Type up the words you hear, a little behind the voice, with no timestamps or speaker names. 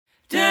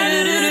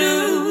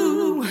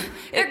Do-do-do-do.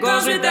 It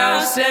goes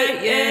without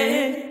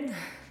saying.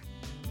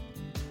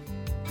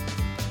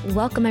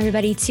 Welcome,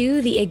 everybody,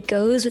 to the It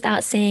Goes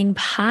Without Saying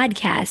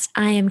podcast.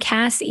 I am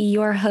Cass,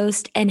 your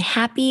host, and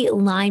happy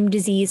Lyme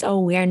Disease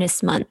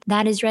Awareness Month.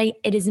 That is right.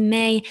 It is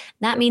May.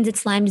 That means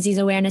it's Lyme Disease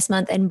Awareness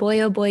Month. And boy,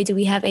 oh boy, do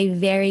we have a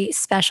very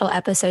special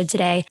episode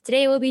today.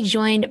 Today, we'll be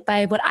joined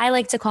by what I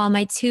like to call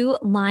my two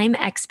Lyme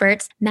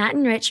experts, Matt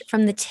and Rich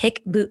from the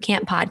Tick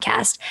Bootcamp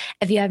podcast.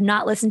 If you have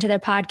not listened to their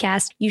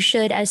podcast, you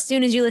should as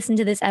soon as you listen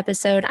to this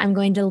episode. I'm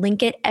going to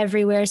link it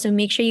everywhere. So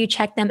make sure you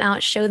check them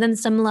out, show them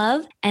some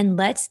love, and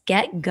let's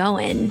get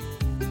going.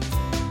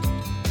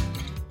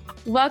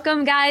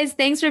 Welcome, guys.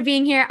 Thanks for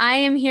being here. I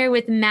am here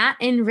with Matt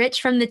and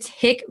Rich from the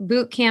Tick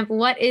Bootcamp.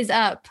 What is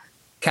up?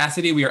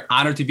 Cassidy, we are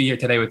honored to be here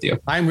today with you.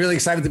 I'm really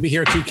excited to be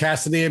here too,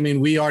 Cassidy. I mean,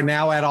 we are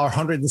now at our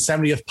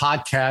 170th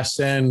podcast,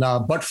 and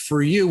but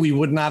for you, we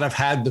would not have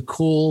had the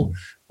cool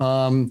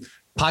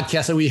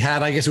podcast that we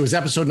had. I guess it was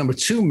episode number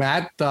 2,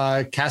 Matt.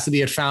 Cassidy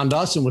had found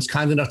us and was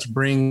kind enough to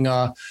bring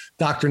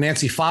Dr.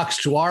 Nancy Fox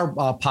to our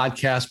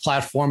podcast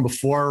platform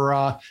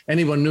before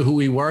anyone knew who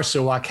we were.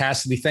 So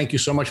Cassidy, thank you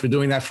so much for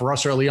doing that for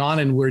us early on.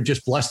 And we're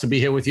just blessed to be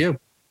here with you.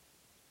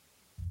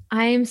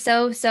 I am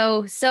so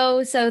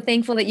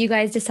thankful that you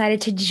guys decided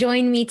to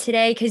join me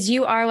today, because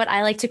you are what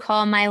I like to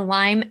call my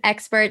Lyme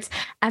experts.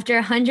 After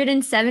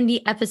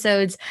 170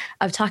 episodes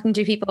of talking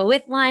to people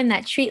with Lyme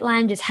that treat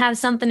Lyme, just have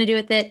something to do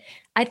with it,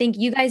 I think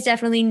you guys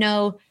definitely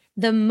know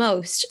the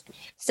most.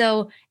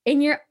 So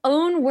in your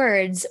own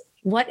words,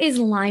 what is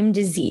Lyme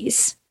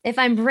disease? If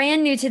I'm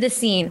brand new to the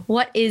scene,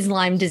 what is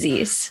Lyme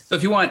disease? So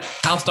if you want,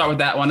 I'll start with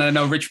that one. I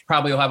know Rich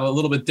probably will have a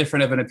little bit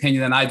different of an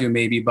opinion than I do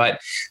maybe, but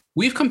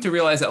we've come to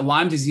realize that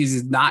Lyme disease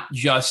is not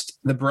just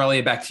the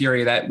Borrelia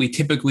bacteria that we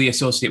typically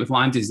associate with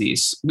Lyme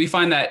disease. We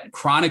find that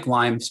chronic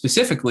Lyme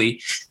specifically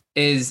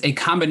is a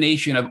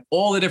combination of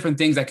all the different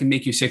things that can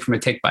make you sick from a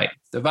tick bite.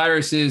 The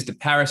viruses, the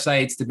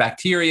parasites, the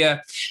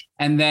bacteria.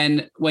 And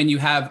then when you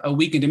have a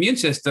weakened immune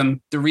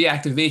system, the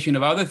reactivation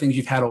of other things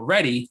you've had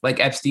already, like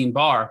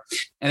Epstein-Barr.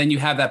 And then you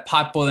have that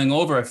pot boiling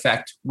over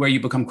effect where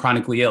you become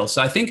chronically ill.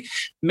 So I think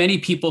many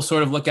people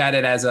sort of look at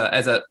it as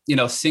a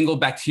single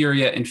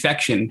bacteria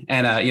infection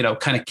and a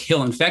kind of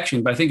kill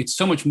infection. But I think it's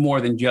so much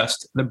more than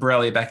just the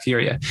Borrelia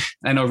bacteria.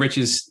 I know Rich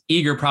is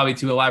eager probably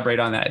to elaborate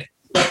on that.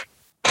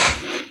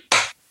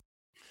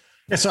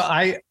 Yeah, so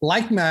I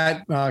like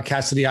Matt,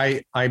 Cassidy.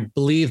 I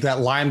believe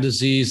that Lyme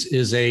disease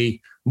is a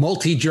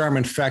multi-germ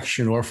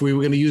infection, or if we were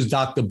going to use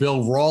Dr.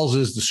 Bill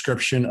Rawls's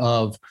description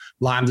of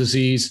Lyme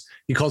disease,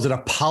 he calls it a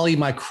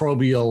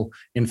polymicrobial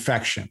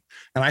infection.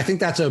 And I think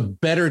that's a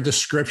better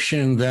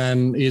description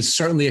than is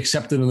certainly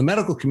accepted in the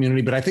medical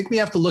community. But I think we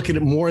have to look at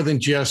it more than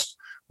just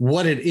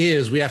what it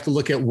is. We have to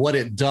look at what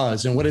it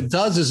does. And what it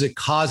does is it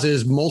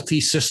causes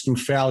multi-system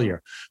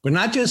failure, but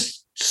not just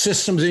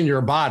systems in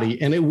your body,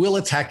 and it will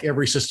attack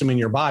every system in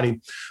your body,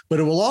 but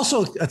it will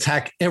also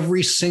attack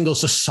every single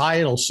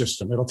societal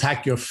system. It'll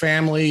attack your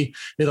family.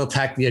 It'll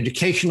attack the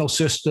educational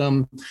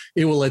system.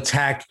 It will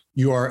attack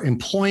your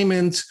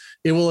employment.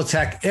 It will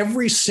attack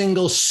every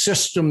single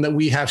system that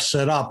we have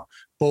set up,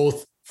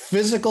 both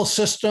physical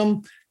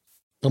system,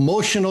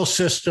 emotional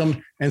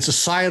system, and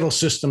societal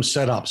system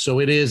set up. So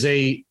it is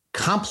a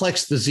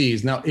complex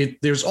disease. Now,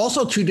 there's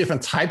also 2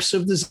 different types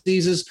of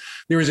diseases.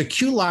 There is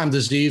acute Lyme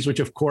disease, which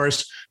of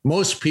course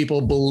most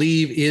people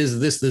believe is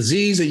this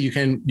disease that you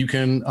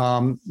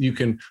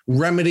can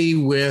remedy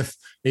with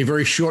a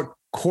very short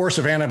course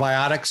of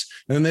antibiotics.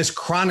 And then there's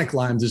chronic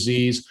Lyme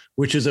disease,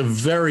 which is a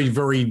very,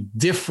 very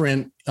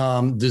different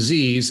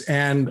disease.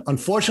 And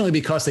unfortunately,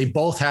 because they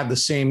both have the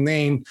same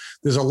name,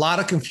 there's a lot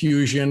of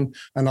confusion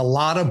and a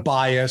lot of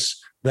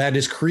bias that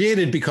is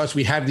created because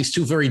we have these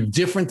 2 very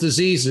different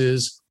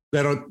diseases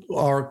that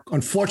are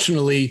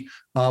unfortunately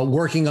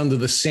working under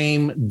the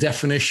same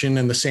definition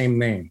and the same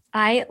name.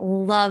 I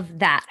love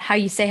that, how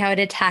you say how it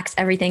attacks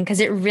everything, because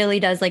it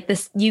really does. Like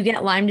this, you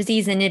get Lyme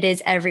disease and it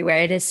is everywhere.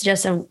 It is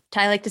just I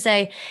like to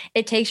say,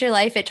 it takes your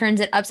life, it turns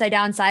it upside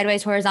down,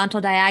 sideways, horizontal,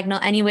 diagonal,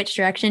 any which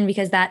direction,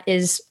 because that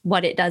is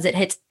what it does. It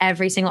hits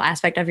every single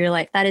aspect of your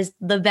life. That is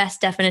the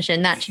best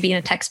definition. That should be in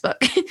a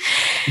textbook.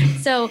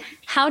 So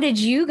how did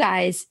you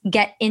guys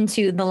get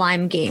into the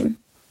Lyme game?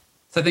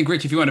 So I think,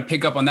 Rich, if you want to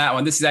pick up on that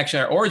one, this is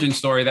actually our origin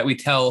story that we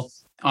tell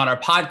on our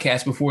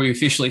podcast before we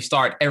officially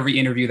start every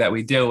interview that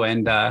we do.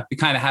 And we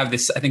kind of have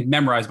this, I think,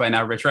 memorized by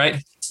now, Rich,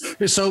 right?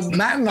 So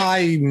Matt and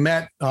I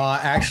met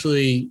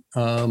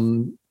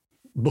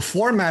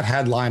before Matt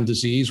had Lyme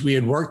disease. We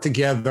had worked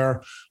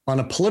together on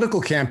a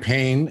political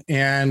campaign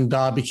and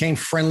became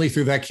friendly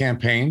through that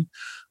campaign.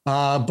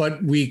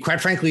 But we, quite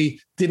frankly,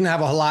 didn't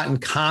have a lot in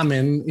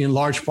common, in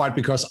large part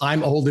because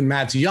I'm old and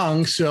Matt's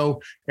young.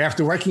 So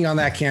after working on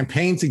that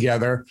campaign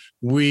together,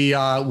 we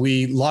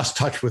lost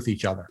touch with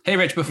each other. Hey,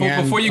 Rich,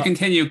 before you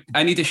continue,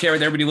 I need to share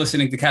with everybody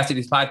listening to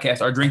Cassidy's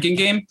podcast our drinking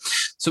game.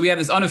 So we have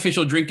this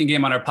unofficial drinking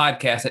game on our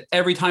podcast that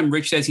every time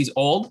Rich says he's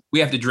old, we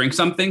have to drink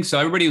something. So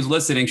everybody who's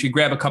listening should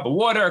grab a cup of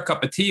water, a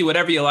cup of tea,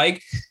 whatever you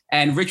like.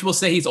 And Rich will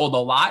say he's old a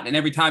lot. And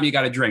every time you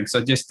got to drink.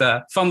 So just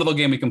a fun little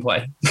game we can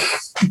play.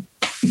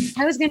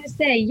 I was going to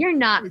say, you're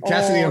not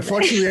Cassidy, old.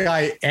 unfortunately,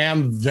 I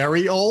am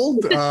very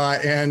old.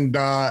 And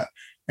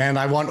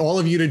I want all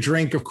of you to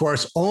drink, of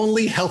course,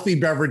 only healthy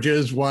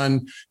beverages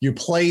when you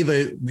play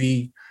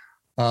the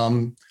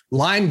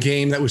lime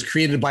game that was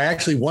created by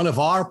actually one of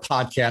our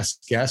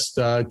podcast guests,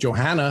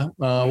 Johanna.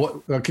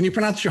 Can you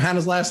pronounce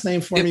Johanna's last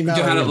name for me now?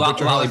 Johanna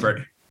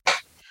Lollybird.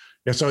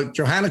 Yeah, so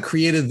Johanna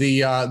created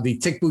the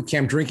Tick Boot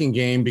Camp drinking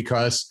game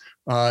because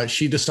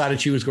she decided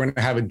she was going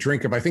to have a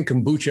drink of, I think,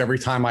 kombucha every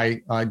time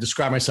I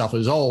describe myself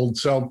as old.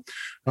 So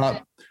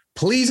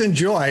please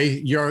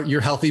enjoy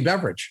your healthy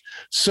beverage.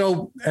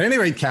 So at any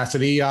rate,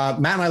 Cassidy, Matt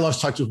and I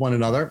lost touch with one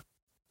another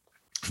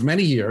for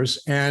many years.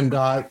 And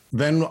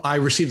then I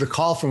received a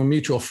call from a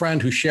mutual friend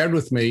who shared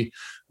with me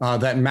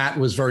that Matt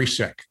was very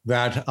sick,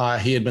 that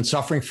he had been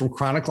suffering from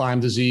chronic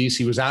Lyme disease.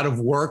 He was out of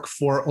work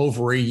for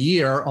over a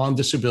year on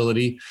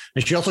disability.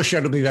 And she also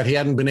shared with me that he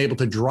hadn't been able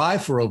to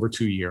drive for over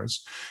 2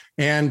 years.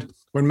 And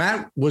when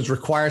Matt was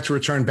required to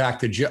return back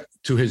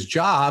to his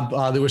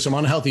job, there were some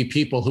unhealthy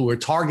people who were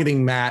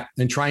targeting Matt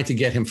and trying to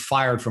get him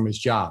fired from his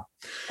job.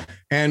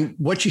 And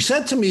what she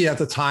said to me at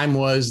the time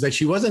was that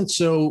she wasn't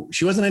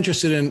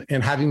interested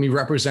in having me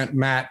represent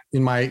Matt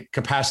in my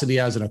capacity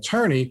as an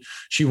attorney.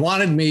 She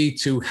wanted me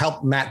to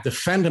help Matt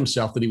defend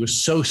himself, that he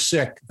was so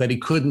sick that he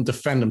couldn't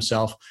defend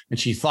himself. And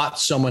she thought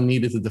someone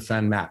needed to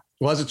defend Matt.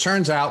 Well, as it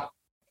turns out,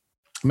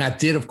 Matt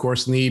did, of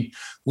course, need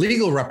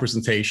legal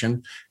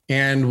representation.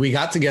 And we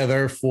got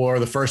together for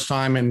the first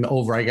time in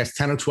over, I guess,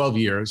 10 or 12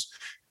 years.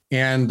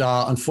 And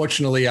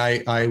unfortunately,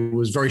 I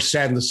was very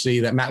saddened to see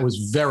that Matt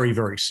was very,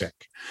 very sick.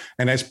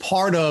 And as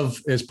part of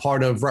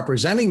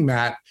representing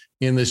Matt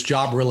in this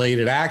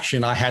job-related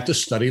action, I had to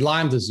study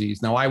Lyme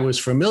disease. Now, I was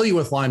familiar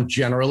with Lyme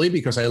generally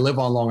because I live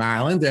on Long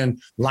Island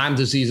and Lyme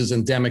disease is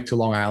endemic to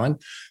Long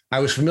Island. I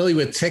was familiar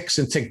with ticks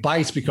and tick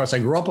bites because I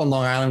grew up on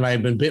Long Island and I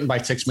had been bitten by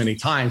ticks many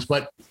times.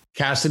 But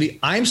Cassidy,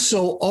 I'm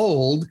so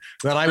old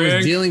that I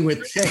was dealing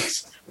with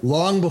ticks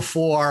long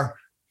before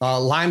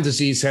Lyme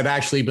disease had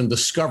actually been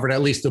discovered,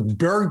 at least the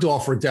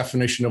Bergdorfer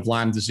definition of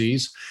Lyme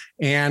disease.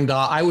 And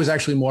I was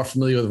actually more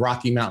familiar with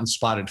Rocky Mountain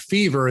spotted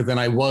fever than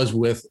I was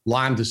with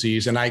Lyme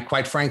disease. And I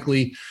quite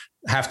frankly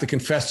have to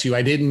confess to you,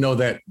 I didn't know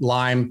that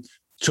Lyme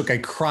took a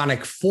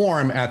chronic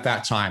form at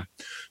that time.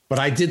 But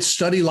I did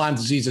study Lyme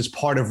disease as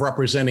part of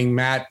representing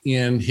Matt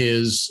in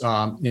his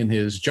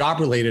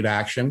job-related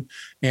action.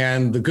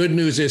 And the good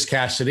news is,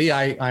 Cassidy,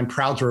 I'm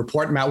proud to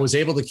report Matt was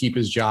able to keep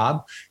his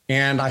job.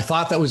 And I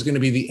thought that was going to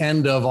be the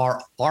end of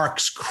our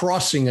arcs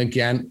crossing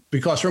again,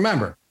 because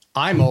remember,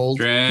 I'm old,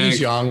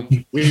 he's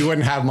young, we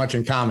wouldn't have much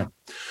in common.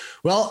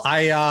 Well,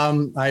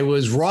 I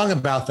was wrong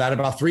about that.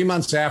 About 3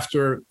 months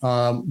after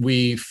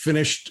we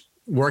finished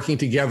working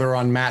together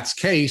on Matt's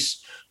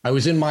case, I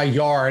was in my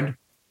yard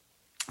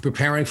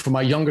preparing for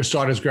my youngest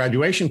daughter's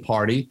graduation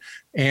party.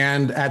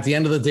 And at the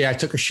end of the day, I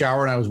took a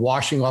shower and I was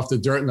washing off the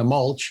dirt and the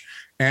mulch,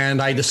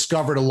 and I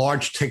discovered a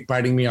large tick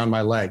biting me on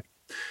my leg.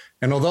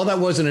 And although that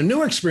wasn't a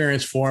new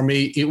experience for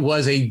me, it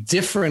was a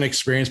different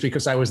experience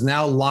because I was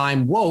now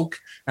Lyme woke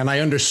and I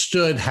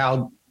understood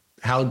how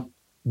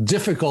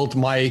difficult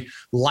my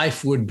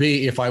life would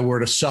be if I were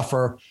to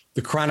suffer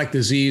the chronic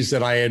disease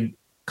that I had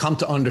come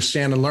to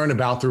understand and learn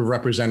about through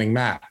representing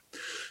Matt.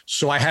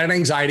 So I had an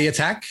anxiety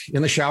attack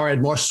in the shower. I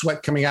had more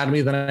sweat coming out of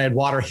me than I had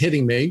water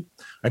hitting me.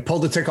 I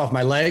pulled the tick off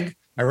my leg.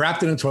 I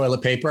wrapped it in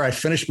toilet paper. I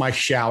finished my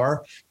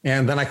shower.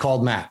 And then I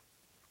called Matt.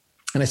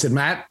 And I said,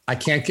 Matt, I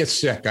can't get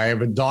sick. I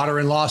have a daughter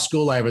in law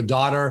school. I have a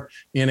daughter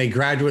in a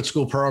graduate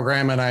school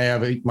program. And I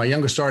have my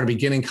youngest daughter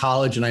beginning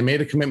college. And I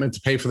made a commitment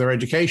to pay for their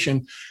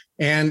education.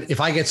 And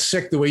if I get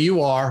sick the way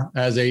you are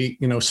as a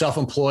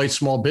self-employed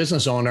small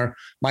business owner,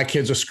 my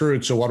kids are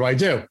screwed. So what do I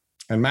do?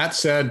 And Matt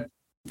said,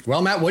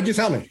 well, Matt, what'd you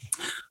tell me?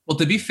 Well,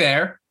 to be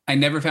fair, I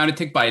never found a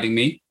tick biting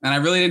me. And I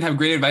really didn't have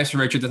great advice for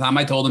Richard at the time.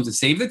 I told him to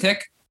save the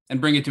tick and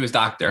bring it to his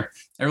doctor.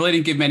 I really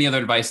didn't give him any other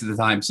advice at the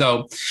time.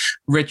 So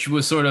Rich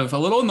was sort of a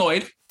little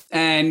annoyed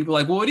and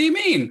like, well, what do you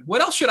mean?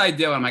 What else should I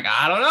do? And I'm like,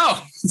 I don't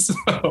know.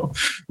 So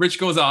Rich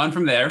goes on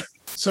from there.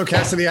 So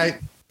Cassidy,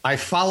 I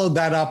followed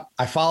that up.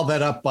 I followed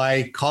that up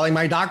by calling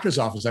my doctor's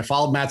office. I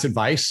followed Matt's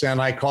advice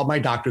and I called my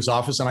doctor's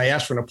office and I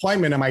asked for an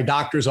appointment, and my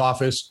doctor's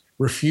office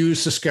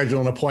refused to schedule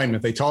an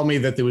appointment. They told me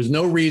that there was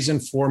no reason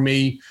for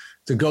me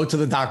to go to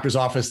the doctor's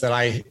office, that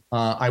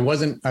I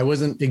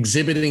wasn't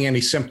exhibiting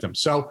any symptoms.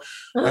 So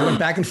I went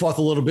back and forth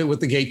a little bit with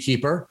the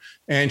gatekeeper,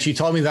 and she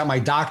told me that my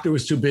doctor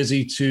was too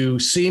busy to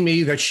see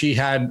me, that she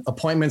had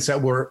appointments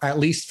that were at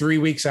least 3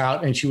 weeks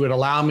out, and she would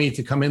allow me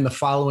to come in the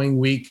following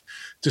week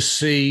to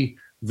see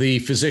the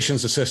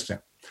physician's assistant.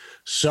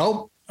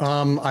 So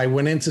I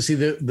went in to see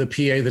the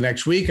PA the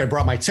next week. I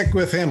brought my tick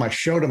with him. I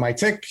showed him my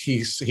tick.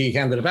 He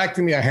handed it back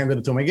to me. I handed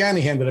it to him again.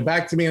 He handed it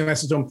back to me. And I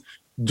said to him,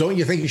 don't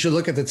you think you should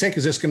look at the tick?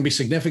 Is this going to be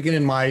significant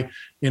in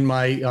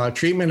my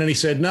treatment? And he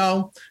said,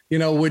 no,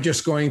 we're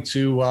just going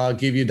to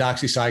give you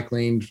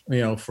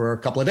doxycycline, for a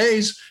couple of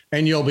days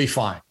and you'll be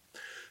fine.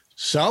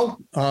 So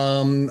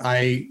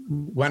I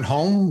went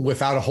home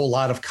without a whole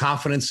lot of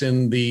confidence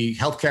in the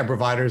healthcare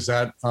providers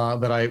that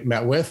I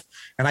met with.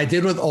 And I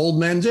did what old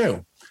men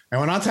do. I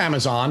went onto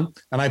Amazon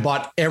and I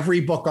bought every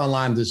book on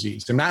Lyme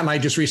disease. And Matt and I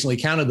just recently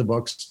counted the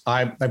books.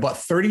 I bought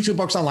 32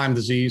 books on Lyme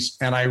disease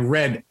and I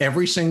read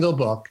every single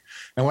book.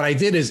 And what I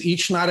did is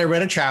each night I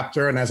read a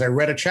chapter. And as I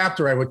read a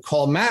chapter, I would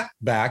call Matt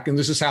back. And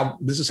this is how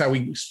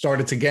we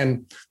started to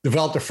again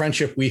develop the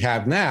friendship we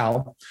have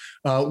now,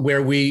 where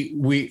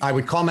I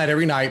would call Matt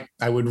every night.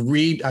 I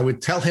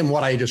would tell him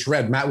what I just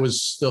read. Matt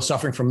was still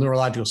suffering from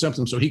neurological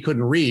symptoms, so he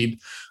couldn't read.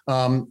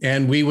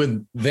 And we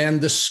would then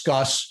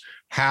discuss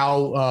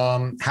how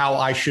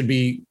I should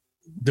be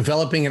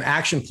developing an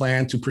action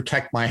plan to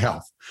protect my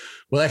health.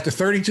 Well, after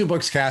 32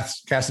 books,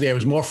 Cassidy, I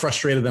was more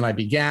frustrated than I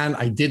began.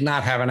 I did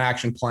not have an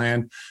action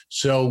plan.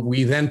 So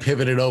we then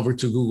pivoted over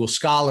to Google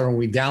Scholar and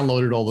we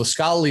downloaded all the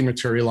scholarly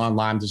material on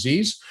Lyme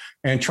disease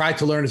and tried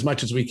to learn as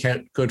much as we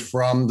could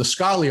from the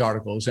scholarly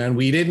articles. And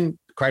we didn't,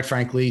 quite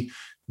frankly,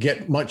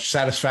 get much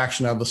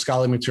satisfaction out of the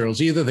scholarly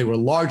materials either. They were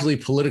largely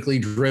politically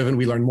driven.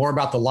 We learned more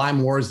about the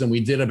Lyme wars than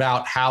we did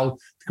about how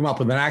to come up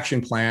with an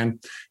action plan.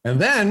 And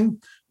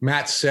then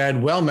Matt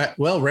said,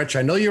 well, Rich,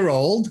 I know you're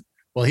old.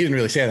 Well, he didn't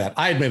really say that.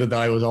 I admitted that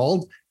I was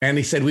old. And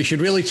he said, we should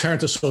really turn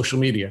to social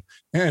media.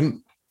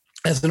 And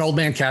as an old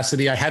man,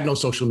 Cassidy, I had no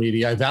social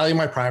media. I value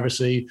my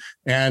privacy.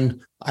 And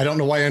I don't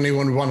know why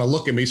anyone would want to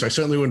look at me. So I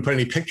certainly wouldn't put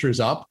any pictures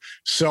up.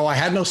 So I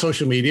had no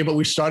social media, but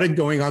we started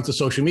going onto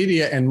social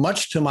media. And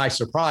much to my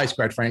surprise,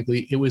 quite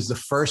frankly, it was the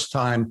first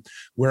time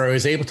where I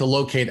was able to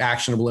locate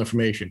actionable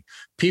information.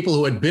 People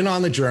who had been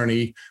on the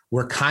journey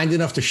were kind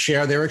enough to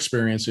share their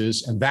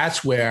experiences. And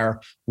that's where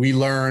we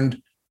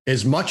learned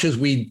as much as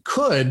we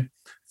could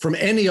from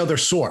any other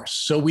source.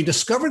 So we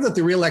discovered that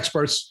the real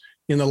experts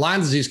in the Lyme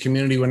disease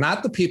community were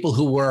not the people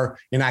who were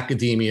in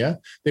academia.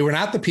 They were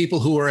not the people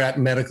who were at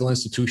medical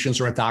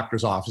institutions or at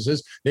doctors'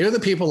 offices. They were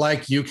the people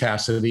like you,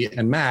 Cassidy,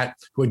 and Matt,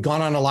 who had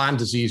gone on a Lyme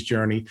disease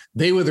journey.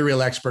 They were the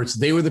real experts.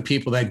 They were the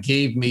people that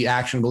gave me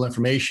actionable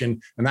information.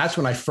 And that's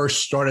when I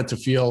first started to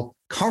feel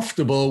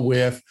comfortable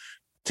with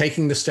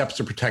taking the steps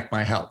to protect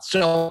my health.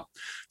 So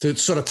to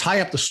sort of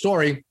tie up the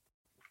story,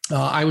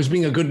 I was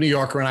being a good New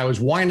Yorker and I was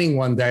whining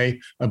one day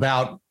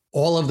about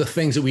all of the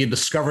things that we had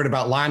discovered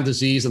about Lyme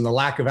disease and the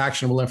lack of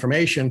actionable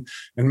information.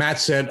 And Matt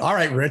said, all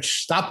right,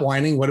 Rich, stop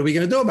whining. What are we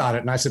going to do about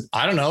it? And I said,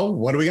 I don't know.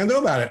 What are we going to do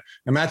about it?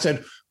 And Matt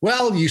said,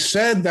 well, you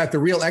said that the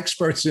real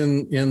experts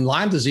in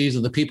Lyme disease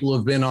are the people who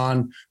have been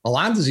on a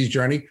Lyme disease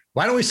journey.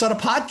 Why don't we start a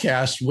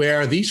podcast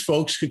where these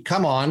folks could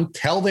come on,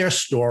 tell their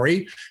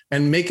story,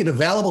 and make it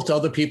available to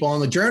other people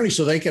on the journey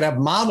so they could have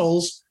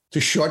models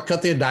to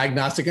shortcut their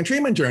diagnostic and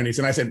treatment journeys?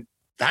 And I said,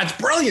 that's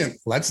brilliant.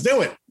 Let's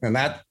do it. And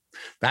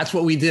that's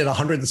what we did,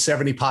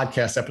 170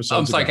 podcast episodes.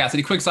 I'm sorry,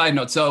 Cassidy, quick side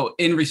note. So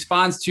in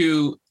response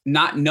to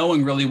not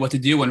knowing really what to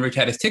do when Rich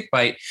had his tick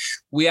bite,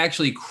 we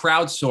actually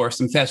crowdsourced,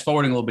 I'm fast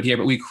forwarding a little bit here,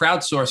 but we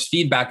crowdsourced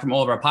feedback from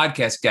all of our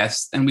podcast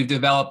guests. And we've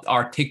developed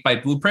our tick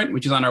bite blueprint,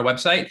 which is on our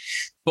website.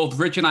 Both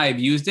Rich and I have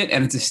used it,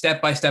 and it's a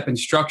step-by-step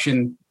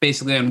instruction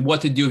basically on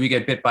what to do if you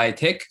get bit by a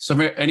tick. So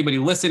for anybody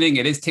listening,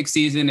 it is tick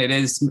season. It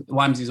is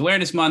Lyme Disease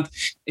Awareness Month.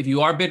 If you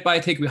are bit by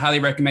a tick, we highly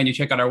recommend you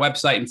check out our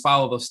website and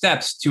follow those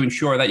steps to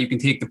ensure that you can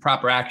take the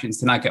proper actions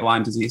to not get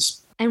Lyme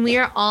disease. And we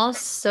are all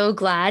so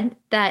glad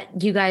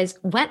that you guys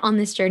went on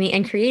this journey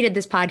and created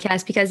this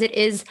podcast, because it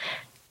is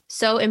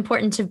so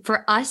important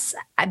for us,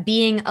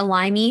 being a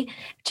Lymie,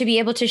 to be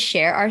able to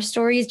share our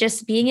stories,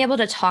 just being able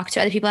to talk to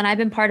other people. And I've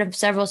been part of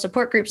several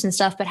support groups and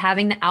stuff, but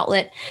having the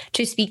outlet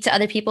to speak to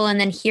other people and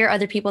then hear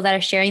other people that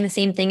are sharing the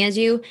same thing as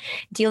you,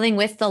 dealing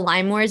with the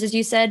Lyme wars, as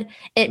you said,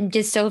 it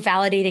is so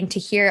validating to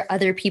hear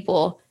other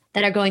people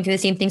that are going through the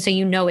same thing. So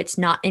you know it's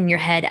not in your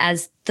head,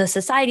 as the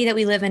society that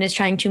we live in is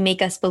trying to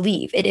make us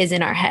believe it is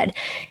in our head.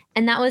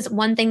 And that was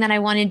one thing that I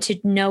wanted to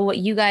know what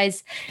you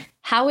guys,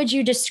 how would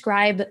you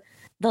describe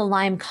the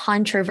Lyme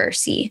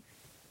controversy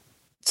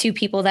to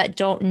people that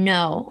don't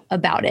know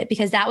about it?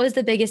 Because that was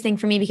the biggest thing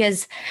for me,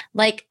 because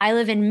like I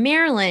live in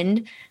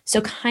Maryland,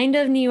 so kind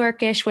of New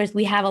Yorkish, where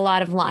we have a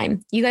lot of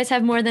Lyme. You guys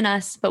have more than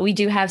us, but we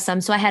do have some.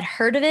 So I had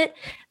heard of it,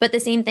 but the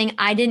same thing,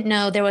 I didn't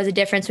know there was a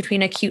difference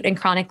between acute and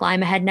chronic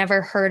Lyme. I had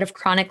never heard of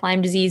chronic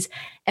Lyme disease.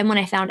 And when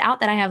I found out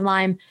that I have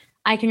Lyme,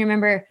 I can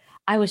remember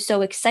I was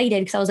so excited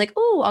because I was like,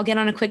 oh, I'll get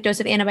on a quick dose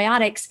of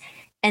antibiotics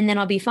and then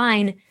I'll be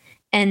fine,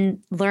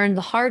 and learned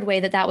the hard way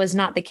that that was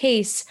not the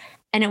case.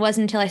 And it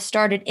wasn't until I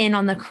started in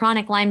on the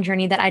chronic Lyme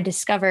journey that I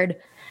discovered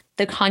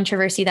the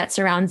controversy that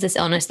surrounds this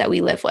illness that we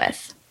live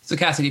with. So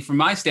Cassidy, from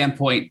my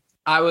standpoint,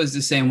 I was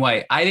the same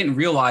way. I didn't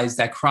realize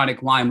that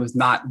chronic Lyme was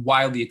not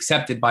widely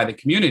accepted by the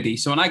community.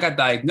 So when I got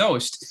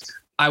diagnosed,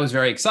 I was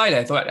very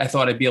excited. I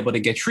thought I'd be able to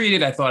get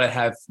treated. I thought I'd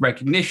have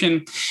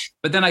recognition.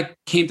 But then I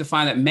came to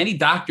find that many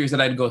doctors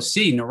that I'd go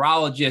see,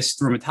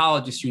 neurologists,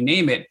 rheumatologists, you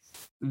name it,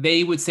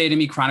 they would say to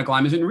me, chronic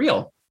Lyme isn't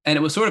real. And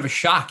it was sort of a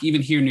shock,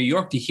 even here in New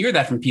York, to hear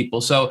that from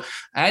people. So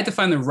I had to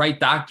find the right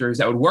doctors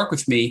that would work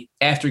with me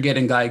after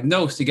getting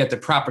diagnosed to get the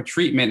proper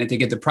treatment and to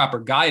get the proper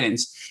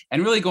guidance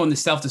and really go on the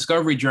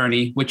self-discovery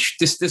journey, which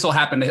this all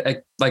happened,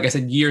 like I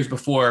said, years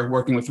before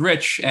working with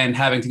Rich and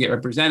having to get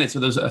represented. So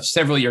there's a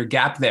several-year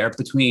gap there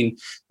between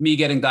me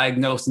getting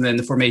diagnosed and then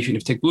the formation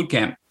of Tick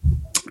Bootcamp.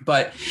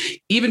 But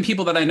even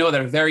people that I know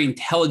that are very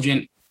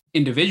intelligent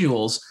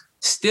individuals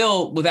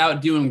still,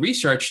 without doing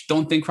research,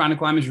 don't think chronic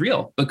Lyme is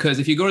real. Because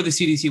if you go to the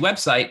CDC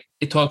website,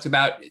 it talks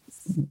about,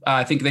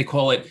 I think they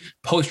call it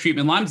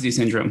post-treatment Lyme disease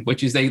syndrome,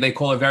 which is they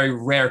call a very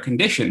rare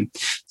condition.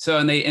 So,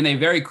 and they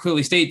very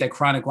clearly state that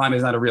chronic Lyme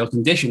is not a real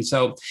condition.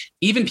 So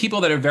even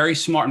people that are very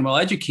smart and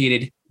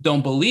well-educated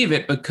don't believe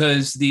it,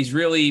 because these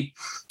really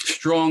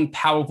strong,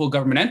 powerful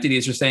government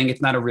entities are saying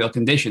it's not a real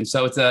condition.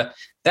 So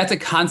that's a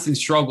constant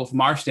struggle from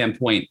our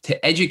standpoint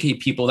to educate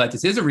people that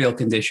this is a real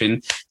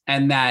condition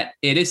and that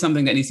it is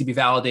something that needs to be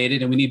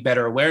validated and we need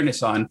better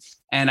awareness on.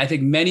 And I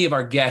think many of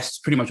our guests,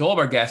 pretty much all of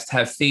our guests,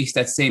 have faced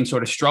that same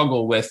sort of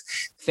struggle with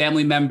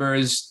family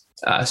members,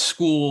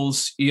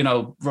 schools,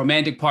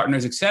 romantic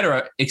partners, et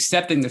cetera,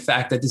 accepting the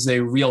fact that this is a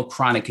real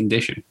chronic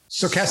condition.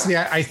 So Cassidy,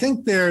 I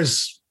think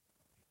there's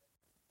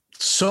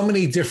so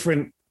many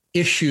different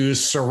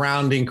issues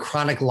surrounding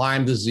chronic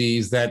Lyme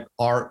disease that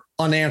are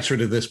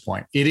unanswered at this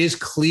point. It is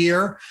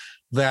clear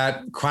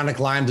that chronic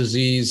Lyme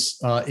disease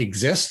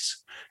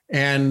exists,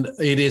 and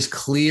it is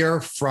clear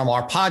from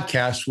our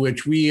podcast,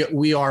 which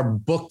we are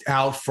booked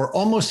out for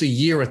almost a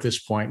year at this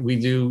point. We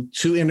do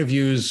 2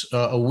 interviews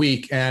a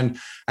week, and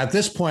at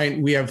this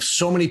point, we have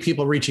so many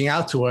people reaching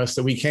out to us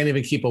that we can't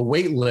even keep a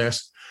wait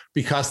list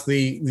because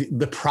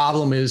the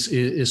problem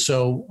is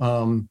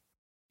so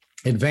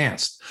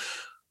advanced.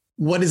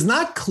 What is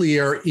not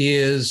clear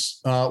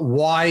is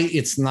why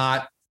it's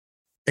not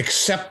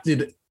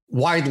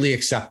widely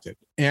accepted.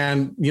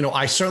 And,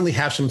 I certainly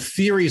have some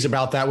theories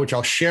about that, which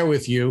I'll share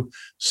with you.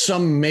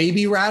 Some may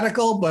be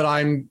radical, but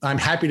I'm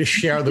happy to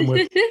share them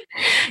with you.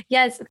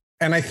 Yes.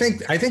 And I think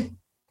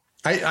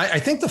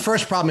the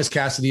first problem is,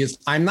 Cassidy, is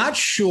I'm not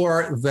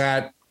sure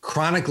that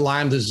chronic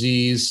Lyme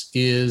disease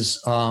is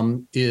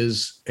an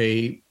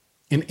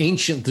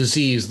ancient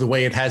disease the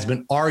way it has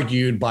been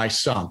argued by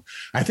some.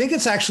 I think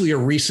it's actually a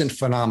recent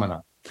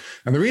phenomenon.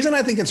 And the reason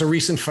I think it's a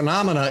recent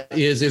phenomena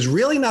is there's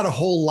really not a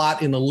whole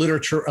lot in the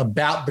literature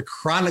about the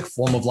chronic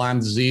form of Lyme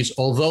disease,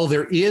 although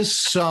there is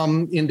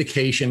some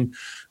indication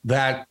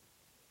that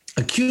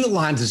acute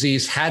Lyme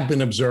disease had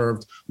been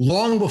observed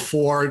long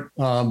before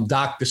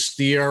Dr.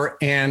 Stier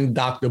and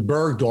Dr.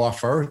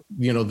 Bergdorfer,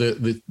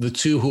 the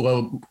two who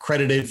are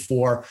credited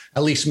for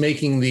at least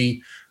making the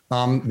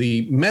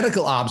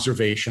medical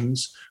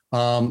observations,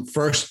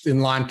 first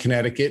in Lyme,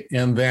 Connecticut,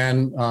 and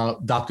then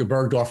Dr.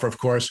 Bergdorfer, of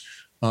course,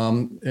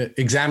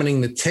 examining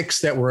the ticks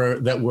that were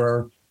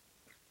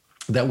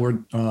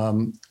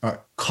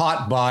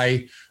caught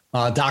by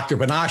Dr.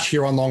 Banash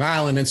here on Long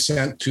Island and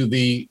sent to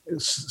the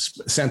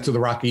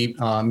Rocky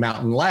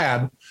Mountain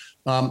lab.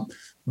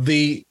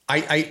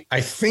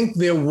 I think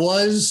there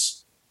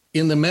was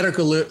in the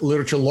medical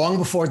literature long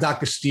before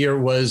Dr. Stier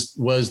was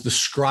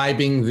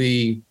describing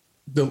the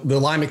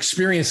Lyme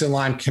experience in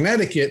Lyme,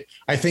 Connecticut.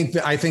 I think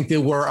there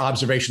were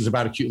observations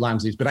about acute Lyme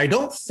disease, but I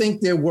don't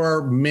think there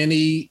were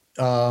many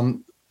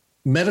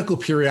medical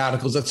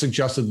periodicals that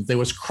suggested that there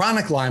was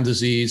chronic Lyme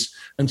disease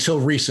until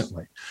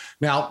recently.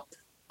 Now,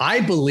 I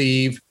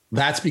believe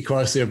that's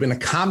because there have been a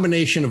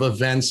combination of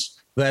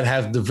events that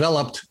have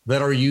developed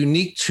that are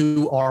unique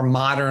to our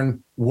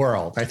modern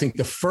world. I think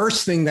the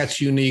first thing that's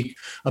unique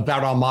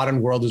about our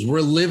modern world is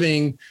we're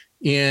living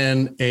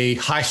in a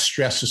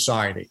high-stress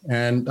society.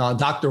 And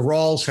Dr.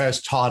 Rawls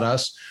has taught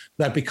us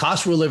that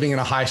because we're living in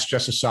a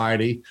high-stress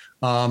society,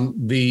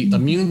 the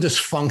immune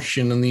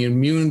dysfunction and the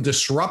immune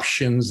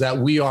disruptions that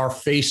we are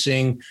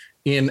facing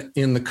in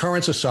the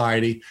current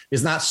society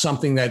is not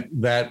something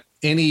that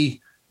any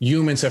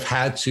humans have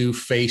had to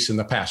face in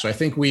the past. So I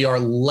think we are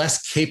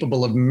less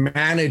capable of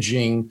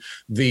managing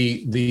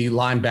the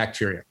Lyme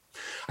bacteria.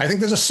 I think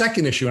there's a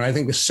second issue, and I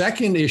think the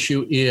second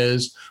issue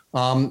is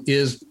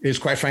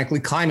quite frankly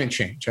climate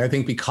change. I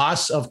think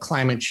because of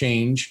climate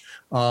change,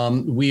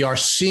 we are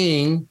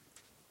seeing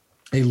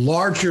a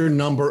larger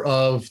number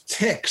of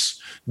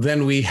ticks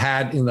than we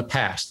had in the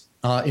past.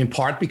 In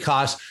part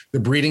because the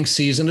breeding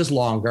season is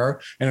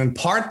longer, and in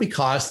part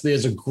because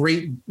there's a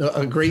great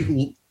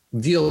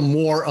deal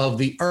more of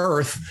the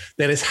earth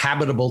that is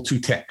habitable to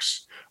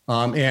ticks.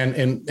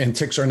 And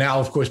ticks are now,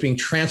 of course, being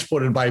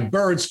transported by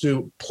birds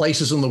to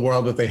places in the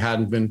world that they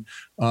hadn't been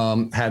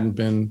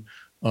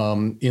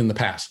in the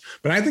past.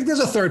 But I think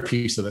there's a third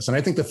piece to this, and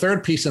I think the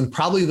third piece, and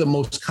probably the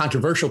most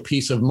controversial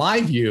piece of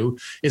my view,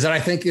 is that I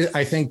think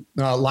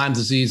Lyme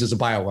disease is a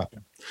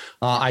bioweapon.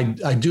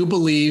 I do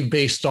believe,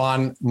 based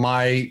on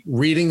my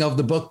reading of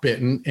the book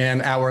Bitten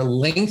and our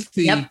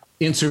lengthy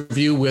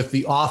interview with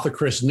the author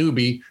Chris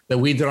Newby that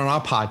we did on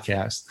our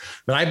podcast,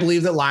 that I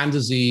believe that Lyme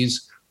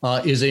disease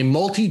is a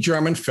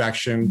multi-germ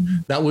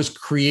infection that was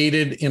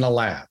created in a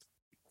lab.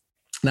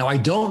 Now, I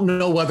don't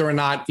know whether or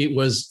not it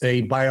was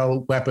a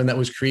bioweapon that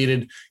was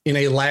created in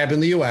a lab in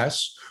the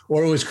US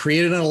or it was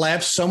created in a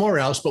lab somewhere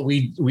else, but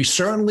we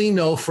certainly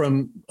know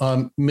from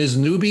Ms.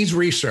 Newby's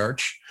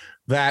research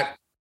that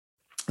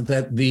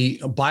the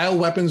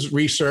bioweapons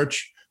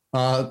research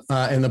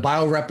and the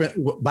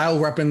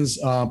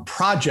bioweapons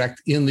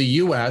project in the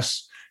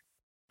US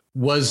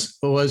was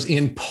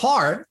in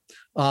part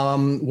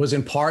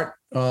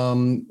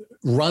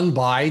run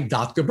by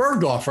Dr.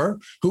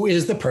 Bergdorfer, who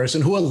is the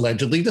person who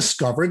allegedly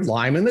discovered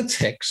Lyme and the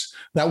ticks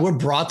that were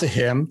brought to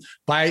him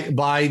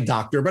by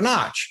Dr.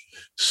 Benach.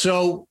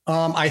 So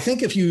I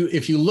think if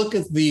you look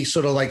at the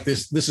sort of like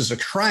this is a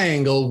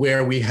triangle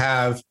where we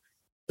have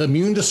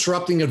immune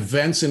disrupting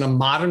events in a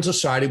modern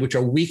society, which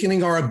are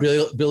weakening our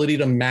ability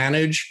to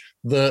manage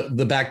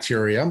the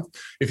bacteria.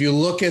 If you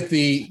look at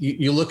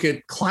you look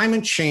at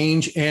climate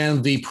change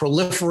and the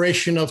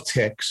proliferation of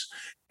ticks,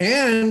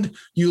 and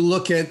you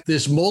look at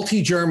this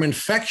multi-germ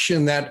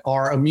infection that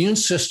our immune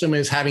system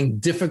is having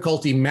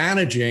difficulty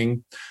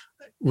managing.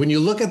 When you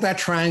look at that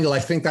triangle, I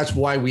think that's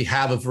why we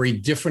have a very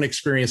different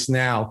experience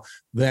now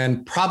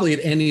than probably at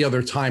any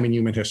other time in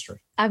human history.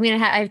 I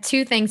have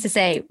two things to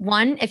say.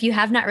 One, if you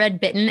have not read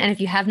Bitten, and if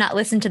you have not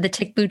listened to the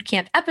Tick Boot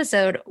Camp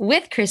episode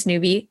with Chris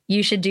Newby,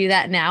 you should do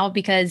that now,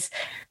 because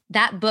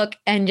that book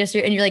and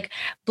you're like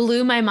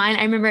blew my mind.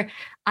 I remember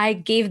I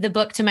gave the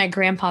book to my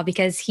grandpa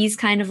because he's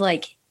kind of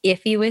like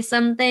iffy with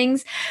some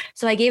things.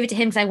 So I gave it to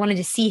him because I wanted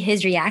to see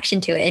his reaction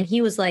to it. And he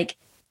was like,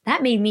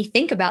 that made me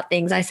think about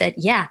things. I said,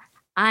 yeah,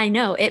 I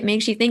know it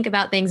makes you think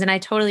about things. And I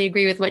totally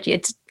agree with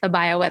it's a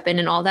bioweapon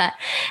and all that.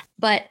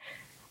 But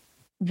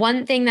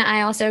one thing that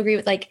I also agree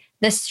with, like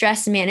the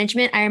stress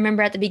management, I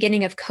remember at the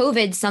beginning of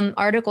COVID, some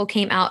article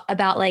came out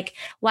about like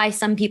why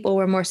some people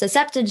were more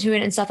susceptible to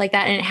it and stuff like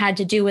that. And it had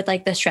to do with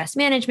like the stress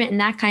management and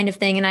that kind of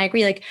thing. And I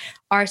agree, like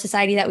our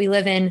society that we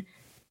live in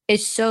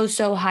is so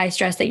high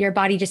stress that your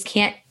body just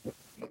can't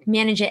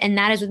manage it. And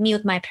that is with me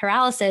with my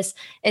paralysis,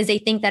 is they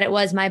think that it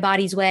was my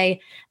body's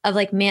way of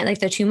like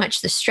the too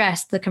much, the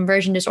stress, the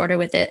conversion disorder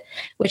with it,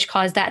 which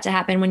caused that to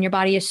happen. When your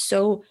body is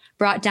so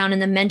brought down in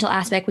the mental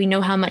aspect, we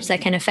know how much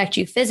that can affect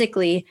you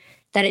physically,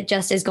 that it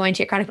just is going to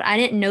get chronic. But I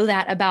didn't know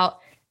that about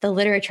the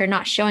literature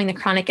not showing the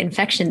chronic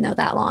infection though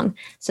that long.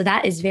 So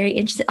that is very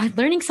interesting. I'm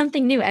learning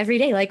something new every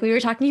day, like we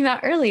were talking about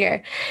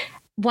earlier.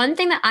 One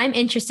thing that I'm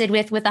interested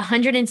with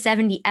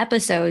 170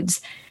 episodes,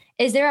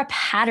 is there a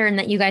pattern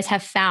that you guys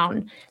have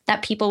found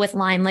that people with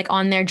Lyme, like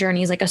on their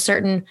journeys, like a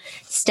certain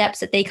steps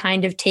that they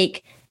kind of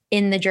take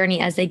in the journey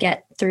as they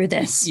get through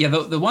this? Yeah,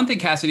 the one thing,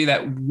 Cassidy,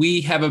 that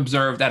we have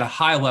observed at a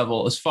high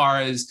level as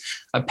far as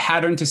a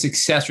pattern to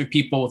success with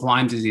people with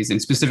Lyme disease,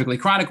 and specifically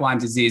chronic Lyme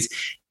disease,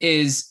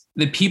 is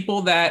the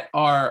people that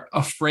are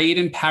afraid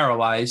and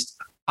paralyzed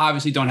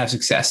obviously don't have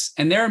success.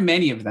 And there are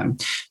many of them.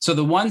 So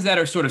the ones that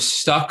are sort of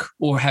stuck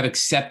or have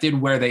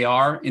accepted where they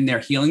are in their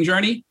healing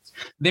journey,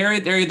 they're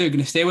either going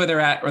to stay where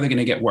they're at or they're going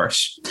to get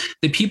worse.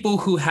 The people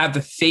who have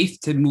the faith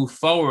to move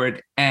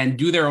forward and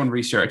do their own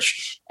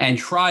research and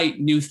try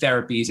new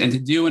therapies and to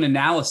do an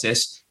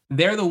analysis,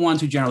 they're the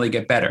ones who generally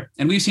get better.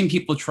 And we've seen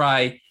people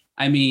try,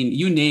 I mean,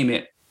 you name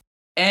it,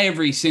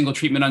 every single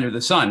treatment under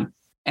the sun,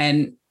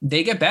 and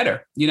they get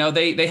better. You know,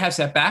 they have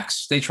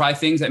setbacks. They try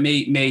things that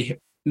may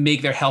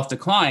make their health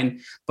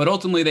decline, but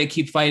ultimately they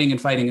keep fighting and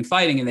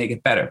they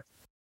get better.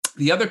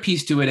 The other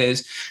piece to it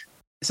is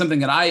something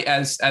that I,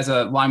 as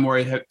a Lyme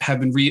warrior, have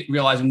been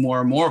realizing more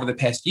and more over the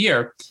past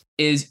year,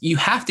 is you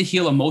have to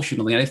heal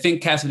emotionally. And I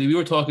think, Cassidy, we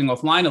were talking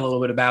offline a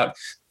little bit about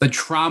the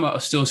trauma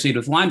associated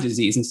with Lyme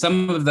disease and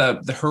some of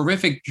the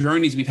horrific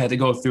journeys we've had to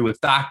go through with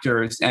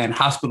doctors and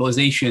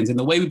hospitalizations and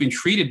the way we've been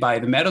treated by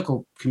the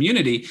medical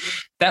community.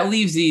 That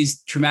leaves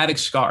these traumatic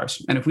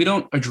scars. And if we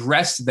don't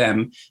address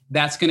them,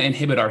 that's going to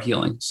inhibit our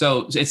healing.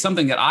 So it's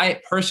something that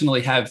I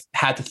personally have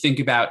had to think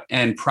about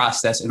and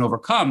process and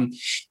overcome.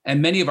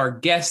 And many of our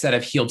guests that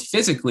have healed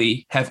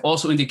physically have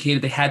also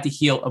indicated they had to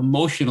heal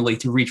emotionally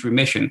to reach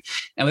remission.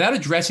 And without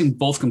addressing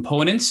both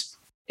components,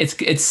 I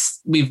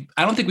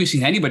don't think we've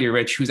seen anybody,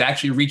 Rich, who's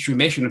actually reached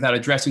remission without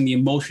addressing the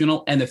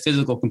emotional and the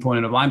physical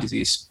component of Lyme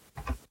disease.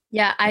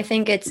 Yeah, I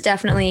think it's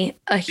definitely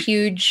a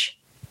huge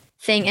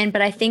thing.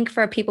 But I think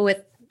for people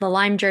with the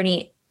Lyme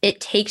journey,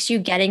 it takes you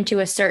getting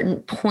to a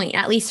certain point,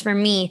 at least for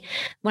me,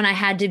 when I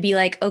had to be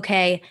like,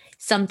 okay,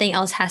 something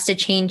else has to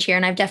change here.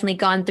 And I've definitely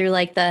gone through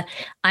like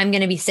I'm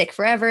going to be sick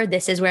forever.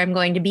 This is where I'm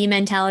going to be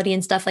mentality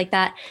and stuff like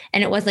that.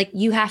 And it was like,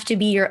 you have to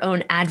be your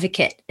own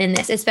advocate in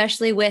this,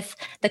 especially with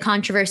the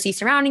controversy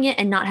surrounding it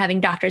and not having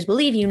doctors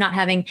believe you, not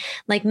having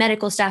like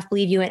medical staff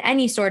believe you in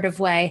any sort of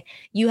way.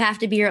 You have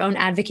to be your own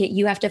advocate.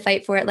 You have to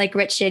fight for it. Like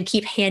Rich did,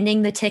 keep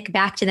handing the tick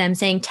back to them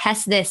saying,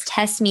 test this,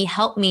 test me,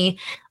 help me.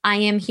 I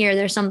am here.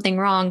 There's something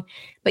wrong.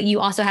 But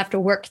you also have to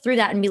work through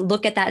that and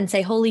look at that and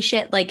say, holy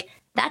shit, like,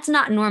 that's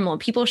not normal.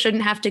 People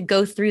shouldn't have to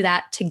go through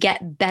that to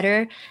get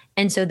better.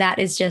 And so that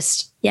is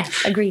just, yeah,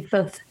 agreed,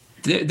 both.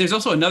 There's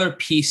also another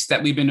piece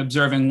that we've been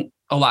observing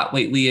a lot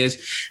lately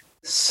is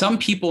some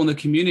people in the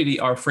community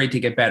are afraid to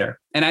get better.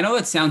 And I know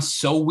that sounds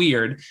so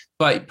weird,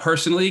 but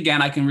personally,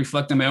 again, I can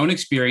reflect on my own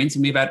experience,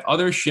 and we've had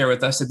others share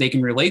with us that they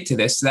can relate to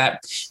this,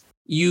 that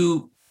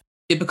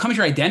it becomes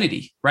your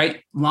identity,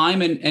 right?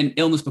 Lyme and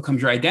illness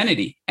becomes your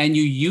identity. And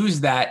you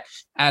use that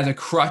as a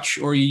crutch,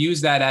 or you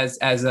use that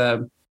as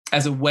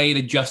a way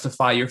to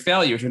justify your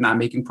failures or not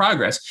making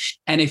progress.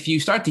 And if you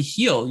start to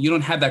heal, you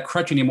don't have that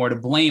crutch anymore to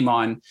blame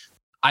on,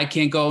 I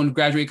can't go and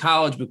graduate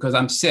college because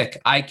I'm sick.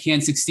 I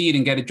can't succeed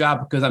and get a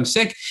job because I'm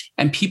sick.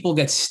 And people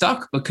get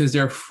stuck because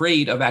they're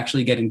afraid of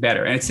actually getting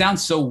better. And it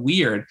sounds so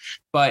weird,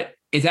 but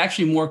it's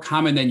actually more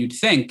common than you'd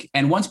think.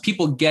 And once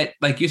people get,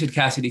 like you said,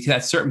 Cassidy, to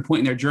that certain point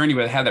in their journey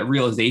where they have that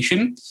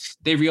realization,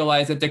 they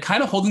realize that they're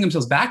kind of holding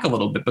themselves back a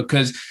little bit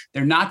because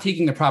they're not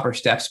taking the proper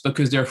steps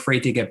because they're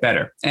afraid to get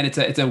better. And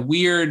it's a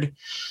weird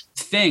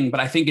thing, but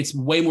I think it's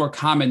way more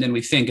common than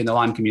we think in the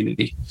Lyme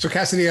community. So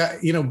Cassidy,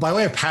 by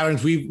way of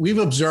patterns, we've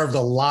observed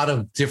a lot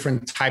of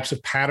different types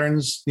of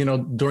patterns,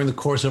 during the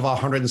course of our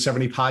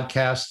 170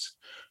 podcasts.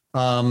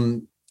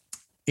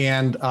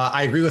 And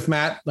I agree with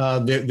Matt.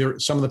 There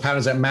some of the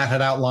patterns that Matt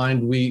had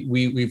outlined.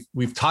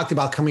 We've talked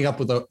about coming up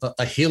with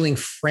a healing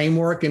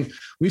framework, and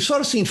we've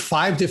sort of seen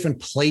 5 different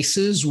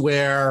places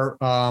where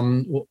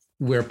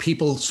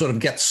people sort of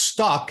get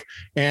stuck,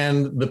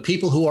 and the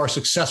people who are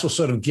successful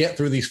sort of get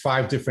through these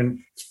 5 different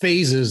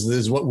phases.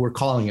 Is what we're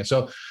calling it.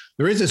 So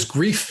there is this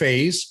grief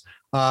phase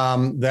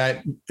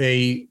that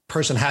a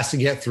person has to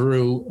get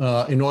through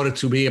in order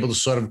to be able to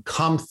sort of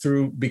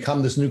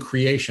become this new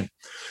creation.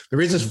 There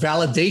is this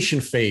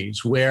validation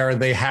phase where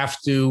they have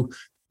to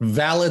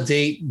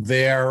validate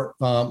their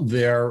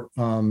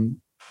and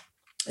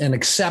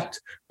accept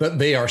that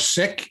they are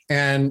sick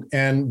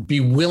and be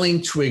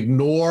willing to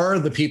ignore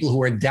the people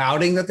who are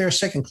doubting that they're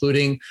sick,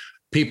 including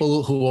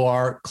people who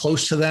are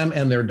close to them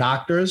and their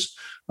doctors.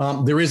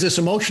 There is this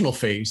emotional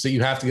phase that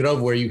you have to get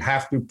over where you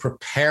have to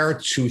prepare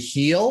to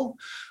heal.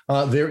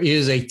 There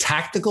is a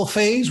tactical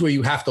phase where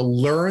you have to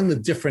learn the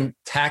different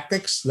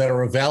tactics that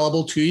are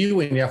available to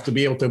you, and you have to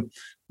be able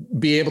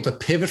to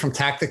pivot from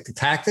tactic to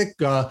tactic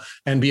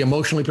and be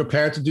emotionally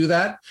prepared to do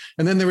that.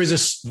 And then there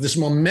is this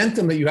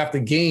momentum that you have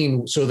to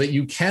gain so that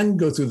you can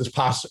go through this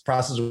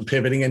process of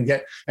pivoting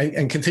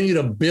and continue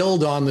to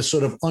build on this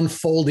sort of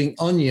unfolding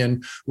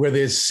onion where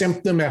there's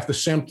symptom after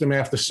symptom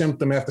after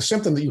symptom after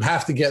symptom that you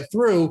have to get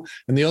through.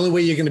 And the only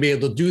way you're going to be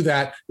able to do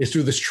that is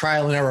through this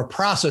trial and error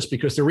process,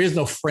 because there is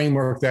no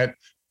framework that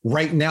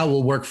right now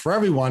will work for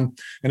everyone.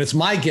 And it's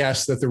my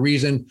guess that the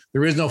reason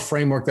there is no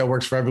framework that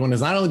works for everyone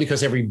is not only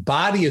because every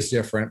body is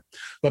different,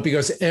 but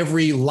because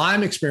every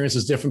Lyme experience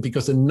is different,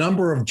 because the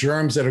number of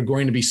germs that are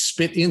going to be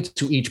spit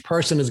into each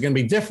person is going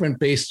to be different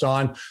based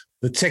on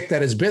the tick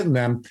that has bitten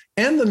them,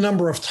 and the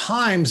number of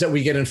times that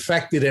we get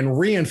infected and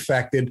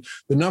reinfected,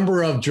 the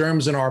number of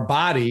germs in our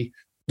body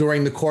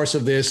during the course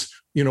of this,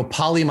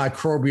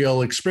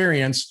 polymicrobial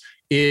experience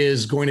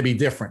is going to be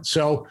different.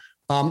 So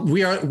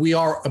we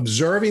are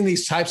observing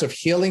these types of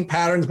healing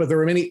patterns, but there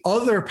are many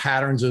other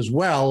patterns as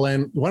well.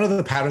 And one of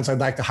the patterns I'd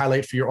like to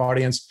highlight for your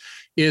audience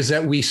is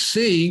that we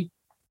see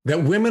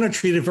that women are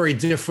treated very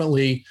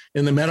differently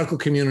in the medical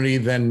community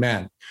than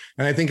men.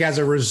 And I think as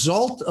a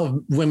result of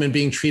women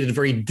being treated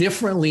very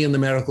differently in the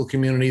medical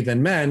community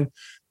than men,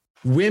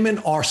 women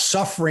are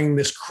suffering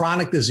this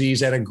chronic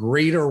disease at a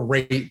greater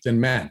rate than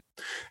men.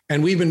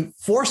 And we've been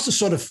forced to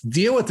sort of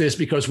deal with this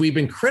because we've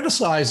been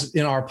criticized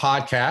in our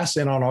podcasts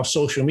and on our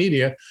social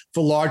media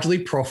for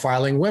largely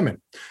profiling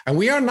women. And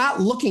we are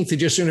not looking to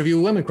just interview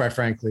women, quite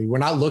frankly. We're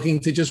not looking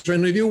to just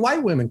interview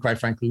white women, quite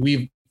frankly.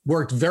 We've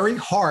worked very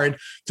hard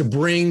to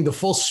bring the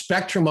full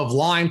spectrum of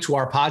Lyme to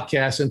our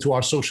podcast and to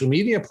our social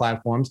media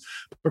platforms.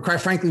 But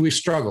quite frankly, we've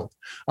struggled.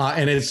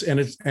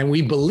 And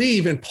we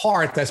believe in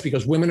part that's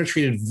because women are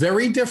treated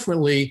very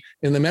differently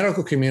in the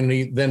medical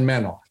community than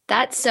men are.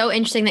 That's so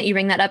interesting that you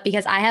bring that up,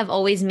 because I have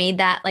always made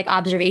that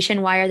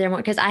observation. Why are there more?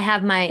 Because I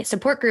have my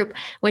support group,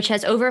 which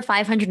has over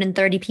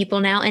 530 people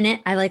now in it.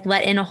 I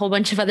let in a whole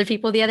bunch of other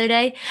people the other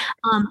day.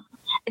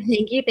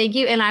 Thank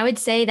you. And I would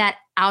say that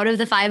out of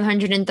the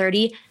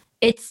 530,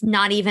 it's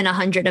not even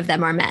 100 of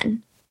them are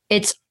men.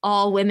 It's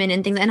all women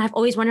and things. And I've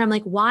always wondered, I'm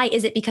like, why?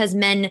 Is it because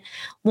men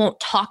won't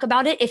talk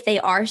about it if they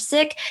are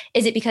sick?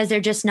 Is it because they're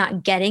just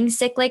not getting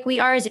sick like we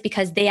are? Is it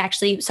because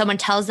someone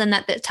tells them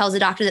that tells the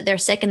doctor that they're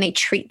sick and they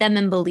treat them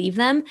and believe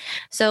them?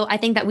 So I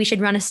think that we should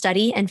run a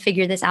study and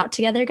figure this out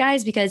together,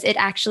 guys, because it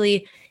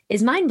actually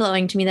is mind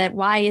blowing to me that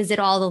why is it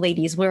all the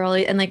ladies? We're all,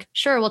 and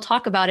sure, we'll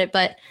talk about it,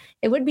 but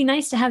it would be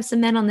nice to have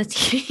some men on the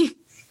team.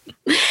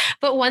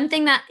 But one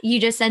thing that you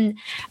just said,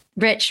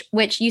 Rich,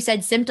 which you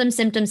said symptoms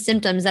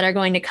that are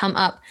going to come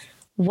up.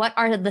 What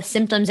are the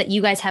symptoms that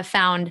you guys have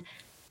found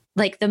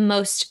the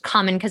most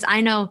common? Because I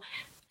know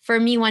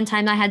for me, one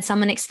time I had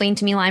someone explain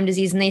to me Lyme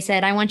disease and they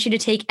said, I want you to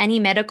take any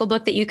medical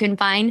book that you can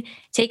find,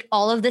 take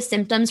all of the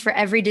symptoms for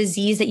every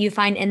disease that you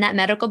find in that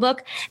medical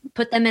book,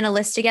 put them in a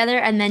list together,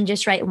 and then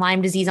just write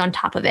Lyme disease on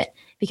top of it,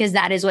 because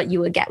that is what you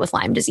would get with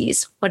Lyme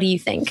disease. What do you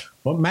think?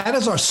 Well, Matt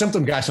is our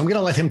symptom guy, so I'm going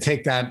to let him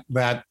take that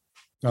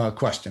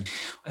question.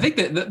 I think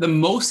that the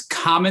most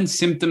common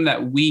symptom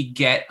that we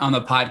get on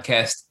the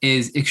podcast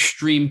is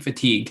extreme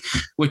fatigue,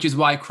 which is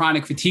why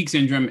chronic fatigue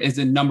syndrome is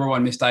the number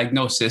one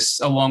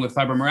misdiagnosis, along with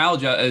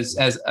fibromyalgia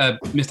as a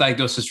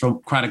misdiagnosis for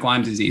chronic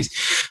Lyme disease.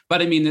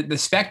 But I mean, the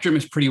spectrum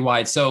is pretty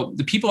wide. So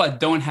the people that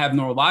don't have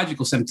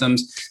neurological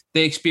symptoms,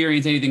 they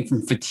experience anything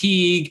from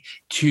fatigue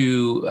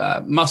to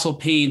muscle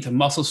pain to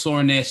muscle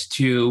soreness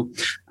to,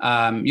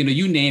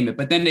 you name it.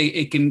 But then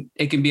it can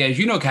be, as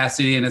you know,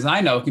 Cassidy, and as I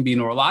know, it can be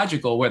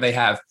neurological, where they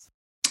have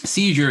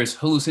seizures,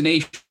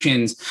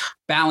 hallucinations,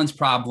 balance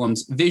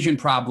problems, vision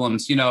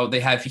problems.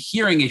 They have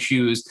hearing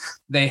issues.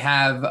 They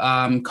have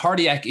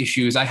cardiac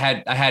issues. I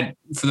had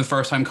for the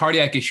first time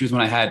cardiac issues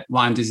when I had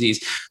Lyme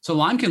disease. So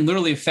Lyme can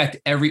literally affect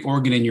every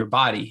organ in your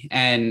body.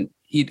 And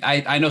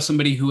I know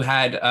somebody who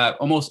had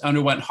almost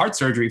underwent heart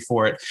surgery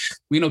for it.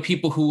 We know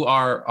people who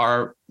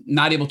are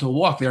not able to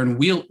walk. They're in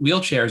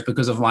wheelchairs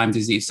because of Lyme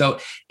disease. So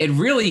it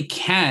really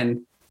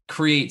can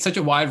create such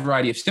a wide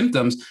variety of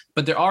symptoms,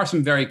 but there are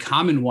some very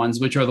common ones,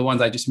 which are the ones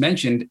I just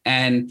mentioned.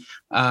 And,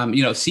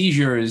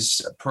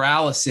 seizures,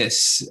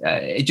 paralysis,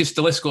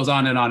 the list goes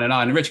on and on and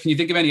on. And Rich, can you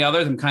think of any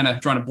others? I'm kind of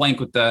drawing a blank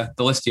with the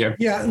list here.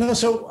 Yeah, no.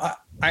 So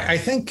I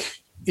think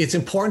it's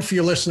important for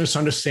your listeners to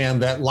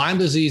understand that Lyme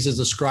disease is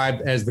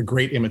described as the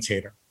great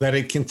imitator, that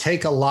it can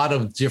take a lot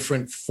of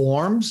different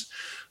forms.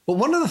 But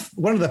one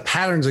of the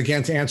patterns,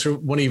 again, to answer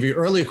one of your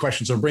earlier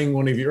questions or bring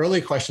one of your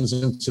earlier questions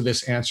into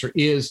this answer,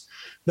 is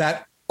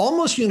that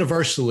almost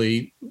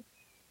universally,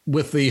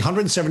 with the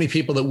 170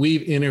 people that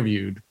we've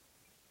interviewed,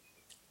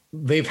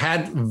 they've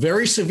had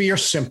very severe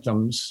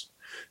symptoms.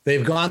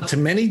 They've gone to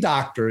many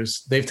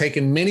doctors. They've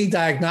taken many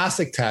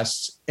diagnostic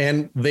tests,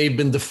 and they've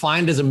been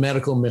defined as a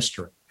medical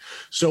mystery.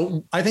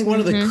 So I think one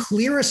of the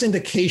clearest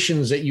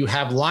indications that you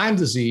have Lyme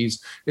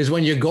disease is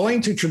when you're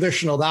going to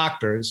traditional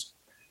doctors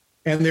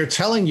and they're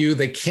telling you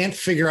they can't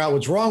figure out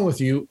what's wrong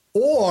with you,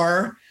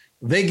 or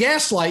they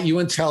gaslight you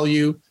and tell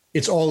you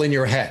it's all in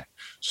your head.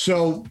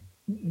 So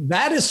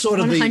that is sort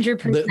of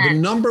the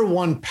number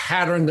one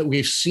pattern that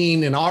we've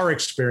seen in our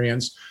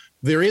experience.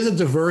 There is a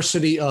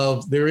diversity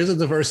of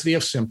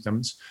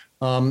symptoms,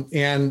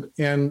 and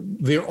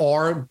there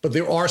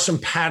are some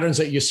patterns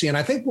that you see. And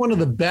I think one of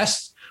the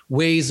best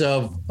ways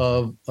of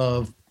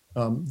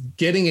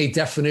getting a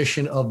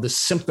definition of the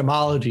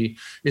symptomology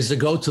is to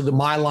go to the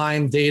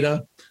MyLyme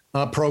data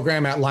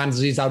program at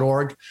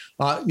LymeDisease.org.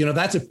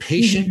 That's a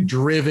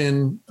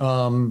patient-driven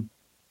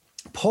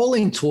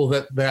polling tool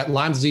that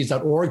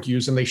LymeDisease.org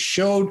used, and they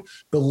showed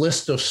the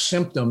list of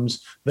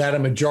symptoms that a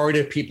majority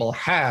of people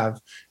have,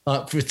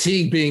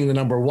 fatigue being the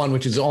number one,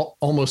 which is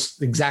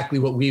almost exactly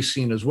what we've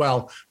seen as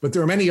well. But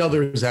there are many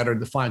others that are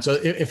defined. So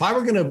if I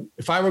were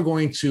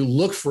going to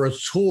look for a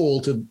tool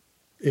to,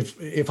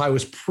 if I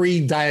was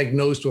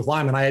pre-diagnosed with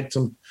Lyme and I had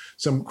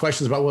some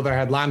questions about whether I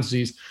had Lyme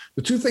disease,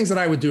 the two things that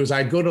I would do is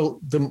I'd go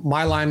to the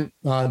MyLyme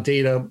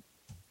data,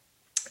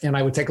 and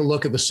I would take a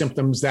look at the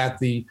symptoms that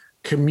the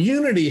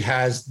community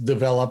has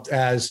developed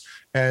as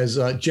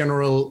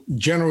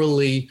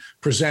generally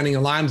presenting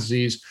a Lyme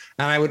disease.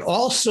 And I would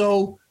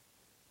also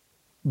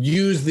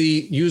use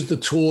the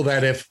tool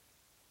that if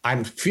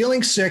I'm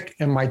feeling sick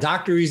and my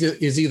doctor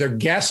is either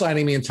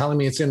gaslighting me and telling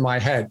me it's in my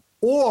head,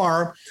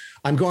 or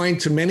I'm going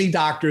to many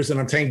doctors and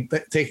I'm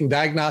taking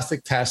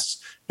diagnostic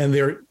tests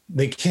and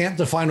they can't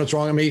define what's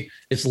wrong with me,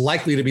 it's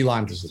likely to be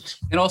Lyme disease.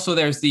 And also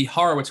there's the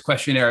Horowitz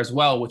questionnaire as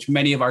well, which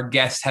many of our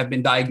guests have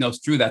been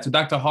diagnosed through that. So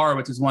Dr.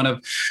 Horowitz is one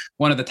of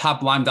the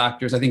top Lyme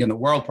doctors, I think, in the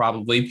world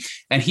probably.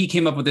 And he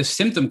came up with this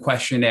symptom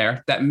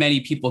questionnaire that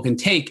many people can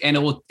take, and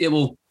it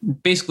will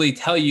basically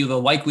tell you the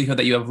likelihood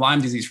that you have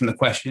Lyme disease from the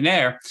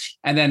questionnaire.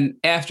 And then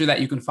after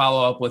that, you can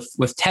follow up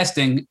with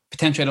testing,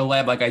 potentially at a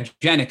lab like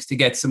IGeneX, to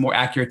get some more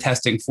accurate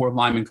testing for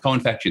Lyme and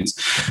co-infections.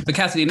 But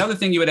Cassidy, another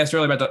thing you had asked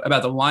earlier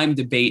about the Lyme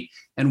debate,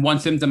 and one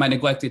symptom I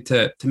neglected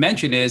to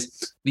mention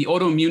is the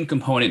autoimmune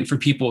component for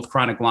people with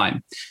chronic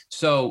Lyme.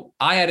 So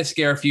I had a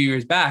scare a few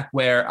years back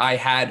where I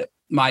had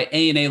my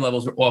ANA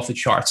levels were off the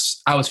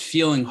charts. I was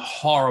feeling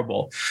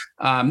horrible.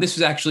 This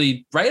was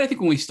actually right, I think,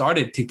 when we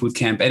started Tick Boot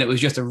Camp, and it was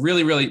just a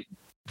really, really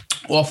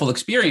awful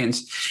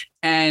experience.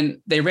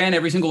 And they ran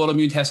every single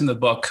autoimmune test in the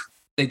book.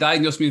 They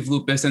diagnosed me with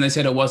lupus, and they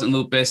said it wasn't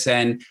lupus.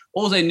 And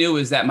all they knew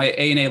is that my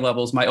ANA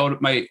levels, my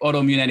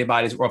autoimmune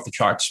antibodies were off the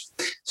charts.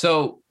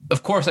 So,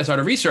 of course, I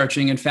started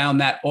researching and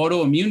found that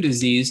autoimmune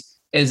disease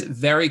is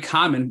very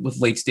common with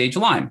late-stage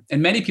Lyme.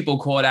 And many people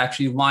call it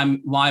actually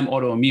Lyme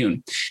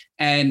autoimmune.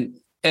 And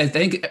I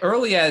think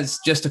early as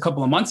just a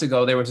couple of months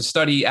ago, there was a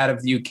study out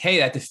of the UK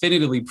that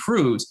definitively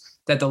proves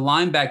that the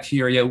Lyme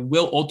bacteria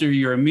will alter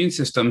your immune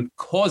system,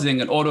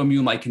 causing an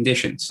autoimmune-like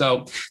condition.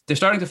 So they're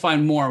starting to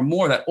find more and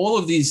more that all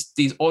of these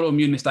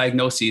autoimmune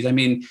misdiagnoses, I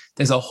mean,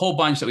 there's a whole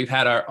bunch that we've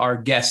had our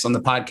guests on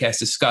the podcast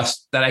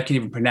discuss that I can't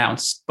even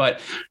pronounce,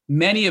 but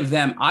many of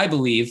them, I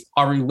believe,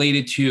 are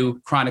related to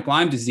chronic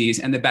Lyme disease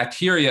and the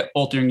bacteria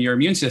altering your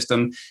immune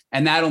system.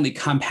 And that only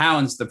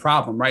compounds the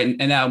problem, right?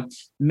 And now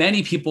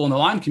many people in the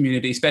Lyme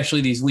community,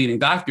 especially these leading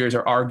doctors,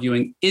 are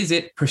arguing, is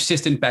it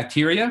persistent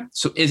bacteria?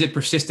 So is it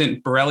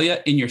persistent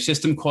Borrelia in your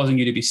system causing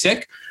you to be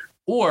sick?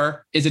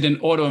 Or is it an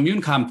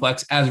autoimmune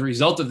complex as a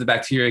result of the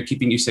bacteria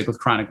keeping you sick with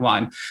chronic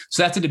Lyme?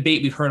 So that's a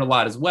debate we've heard a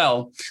lot as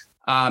well.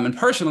 And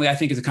personally, I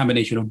think it's a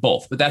combination of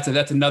both. But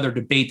that's another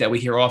debate that we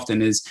hear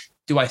often is,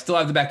 do I still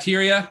have the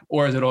bacteria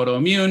or is it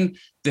autoimmune?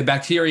 The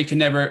bacteria can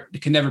never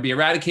be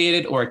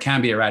eradicated, or it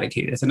can be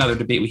eradicated. It's another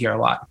debate we hear a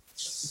lot.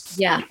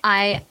 Yeah,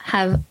 I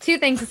have two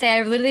things to say.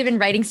 I've literally been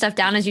writing stuff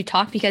down as you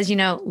talk because,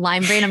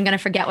 Lyme brain, I'm going to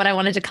forget what I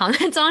wanted to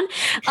comment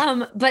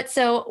on. But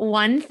so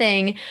one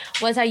thing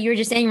was how you were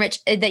just saying, Rich,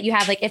 that you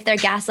have like, if they're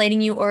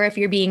gaslighting you or if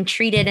you're being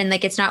treated and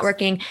like, it's not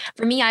working.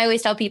 For me, I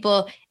always tell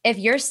people, if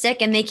you're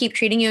sick and they keep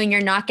treating you and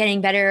you're not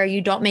getting better or you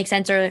don't make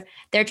sense, or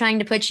they're trying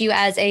to put you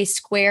as a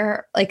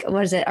square, like,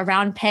 what is it? A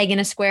round peg in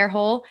a square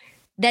hole,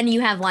 then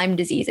you have Lyme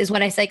disease, is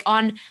what I say.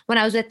 When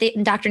I was with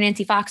Dr.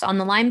 Nancy Fox on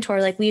the Lyme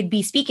tour, like we would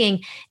be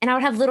speaking and I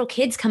would have little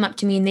kids come up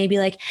to me and they'd be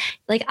like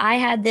I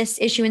had this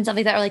issue and stuff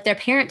like that, or like their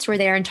parents were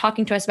there and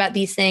talking to us about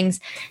these things.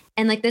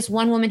 And like this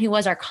one woman who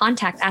was our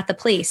contact at the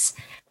place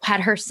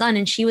had her son,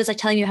 and she was like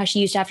telling me how she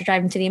used to have to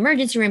drive him to the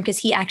emergency room because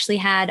he actually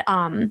had,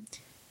 oh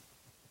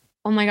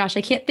my gosh,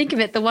 I can't think of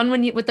it. The one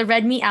with the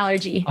red meat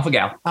allergy.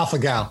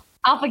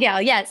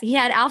 Alpha-gal. Yes, he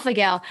had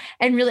alpha-gal,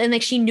 and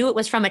like she knew it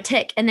was from a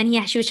tick. And then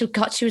she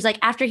was like,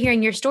 after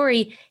hearing your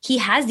story, he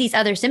has these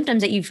other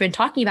symptoms that you've been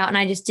talking about, and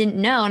I just didn't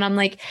know. And I'm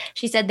like,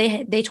 she said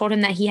they told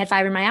him that he had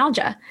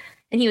fibromyalgia,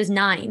 and he was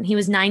 9. He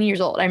was 9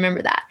 years old. I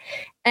remember that,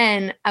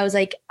 and I was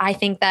like, I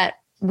think that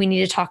we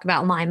need to talk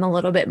about Lyme a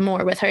little bit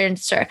more with her and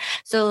sir.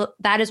 So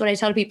that is what I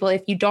tell people: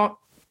 if you don't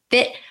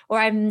fit, or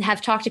I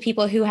have talked to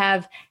people who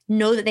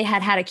know that they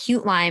had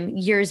acute Lyme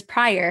years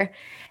prior,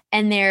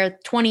 and they're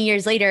 20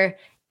 years later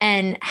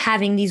and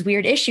having these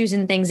weird issues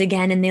and things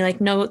again. And they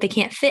no, they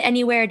can't fit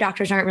anywhere.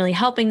 Doctors aren't really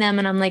helping them.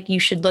 And I'm like, you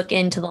should look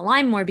into the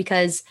Lyme more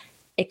because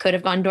it could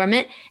have gone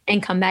dormant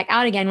and come back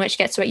out again, which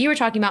gets to what you were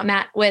talking about,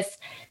 Matt, with,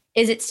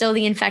 is it still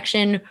the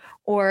infection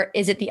or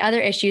is it the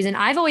other issues? And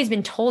I've always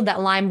been told that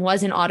Lyme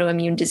was an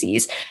autoimmune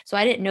disease. So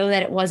I didn't know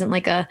that it wasn't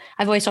I've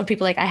always told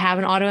people I have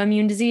an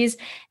autoimmune disease.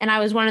 And I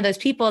was one of those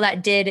people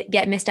that did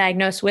get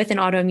misdiagnosed with an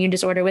autoimmune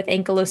disorder with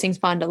ankylosing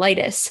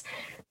spondylitis.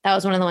 That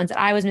was one of the ones that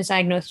I was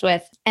misdiagnosed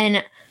with.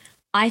 And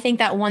I think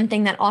that one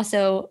thing that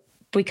also,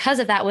 because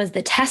of that, was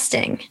the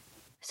testing.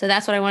 So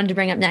that's what I wanted to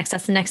bring up next.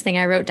 That's the next thing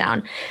I wrote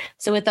down.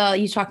 So with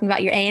you talking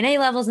about your ANA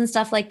levels and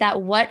stuff like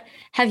that, what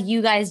have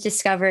you guys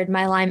discovered,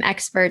 my Lyme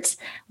experts,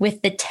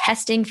 with the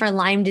testing for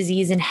Lyme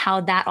disease and how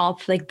that all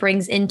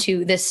brings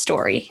into this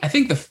story? I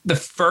think the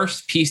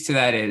first piece to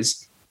that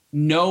is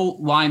no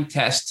Lyme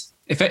test.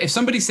 If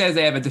somebody says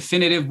they have a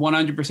definitive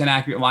 100%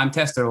 accurate Lyme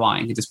test, they're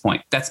lying at this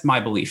point. That's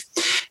my belief.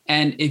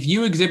 And if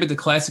you exhibit the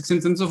classic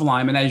symptoms of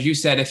Lyme, and as you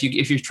said, if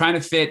you're trying to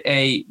fit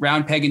a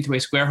round peg into a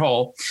square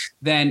hole,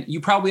 then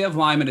you probably have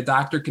Lyme, and a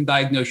doctor can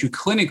diagnose you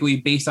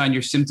clinically based on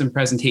your symptom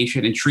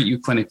presentation and treat you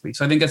clinically.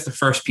 So I think that's the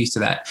first piece to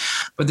that.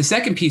 But the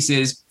second piece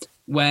is,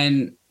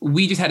 when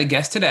we just had a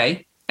guest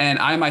today, and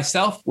I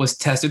myself was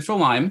tested for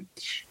Lyme,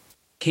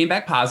 came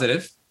back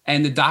positive,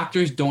 and the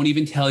doctors don't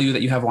even tell you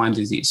that you have Lyme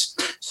disease.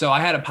 So I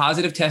had a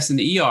positive test in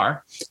the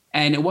ER,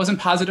 and it wasn't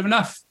positive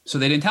enough. So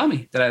they didn't tell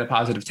me that I had a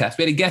positive test.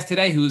 We had a guest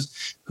today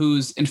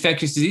whose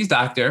infectious disease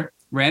doctor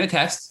ran a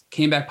test,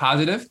 came back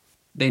positive.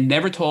 They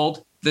never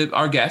told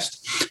our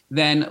guest.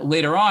 Then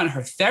later on,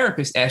 her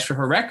therapist asked for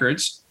her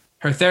records.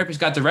 Her therapist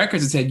got the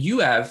records and said, you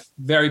have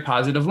very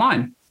positive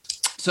Lyme.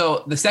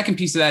 So the second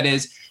piece of that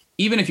is,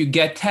 even if you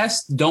get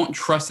tests, don't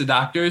trust the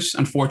doctors,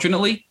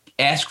 unfortunately.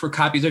 Ask for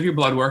copies of your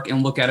blood work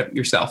and look at it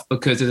yourself,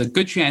 because there's a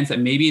good chance that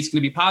maybe it's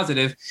going to be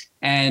positive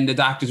and the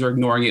doctors are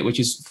ignoring it, which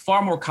is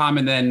far more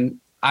common than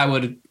I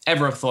would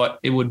ever have thought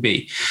it would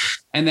be.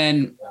 And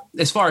then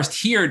as far as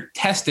tiered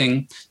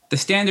testing, the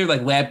standard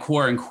like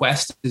LabCorp and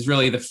Quest is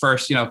really the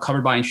first,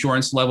 covered by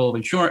insurance level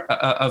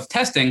of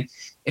testing.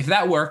 If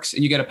that works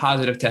and you get a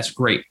positive test,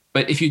 great.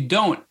 But if you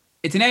don't,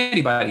 it's an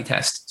antibody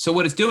test. So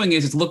what it's doing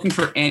is it's looking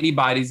for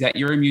antibodies that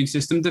your immune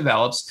system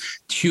develops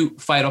to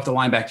fight off the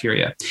Lyme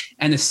bacteria.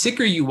 And the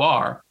sicker you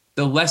are,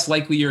 the less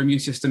likely your immune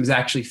system is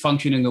actually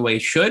functioning the way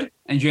it should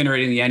and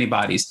generating the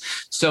antibodies.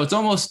 So it's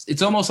almost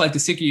like the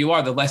sicker you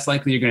are, the less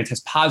likely you're going to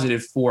test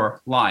positive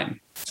for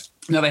Lyme.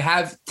 Now they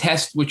have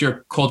tests which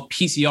are called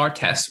PCR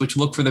tests, which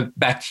look for the look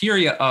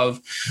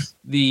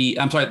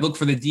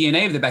for the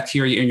DNA of the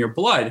bacteria in your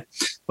blood.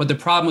 But the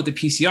problem with the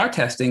PCR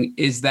testing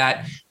is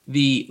that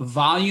the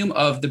volume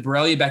of the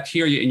Borrelia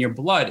bacteria in your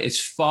blood is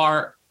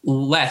far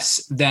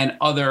less than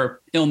other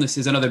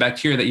illnesses and other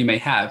bacteria that you may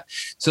have.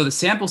 So the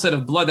sample set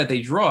of blood that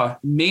they draw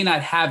may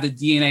not have the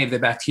DNA of the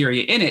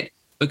bacteria in it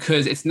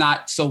because it's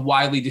not so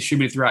widely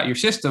distributed throughout your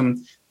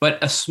system,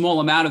 but a small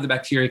amount of the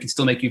bacteria can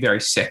still make you very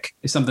sick,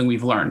 is something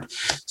we've learned.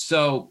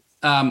 So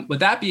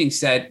with that being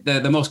said,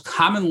 the most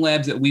common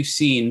labs that we've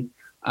seen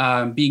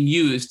being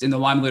used in the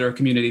Lyme literate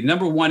community,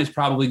 number one is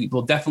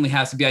definitely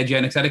has to be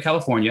IGeneX out of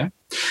California.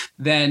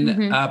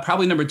 Then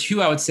probably number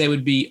two, I would say,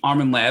 would be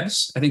Armin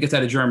Labs. I think it's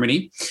out of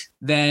Germany.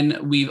 Then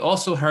we've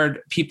also heard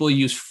people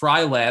use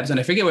Fry Labs, and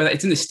I forget where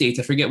it's in the States.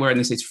 I forget where in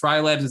the States. Fry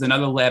Labs is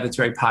another lab that's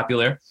very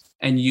popular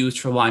and used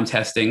for Lyme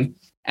testing.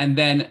 And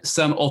then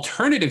some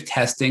alternative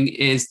testing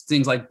is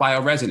things like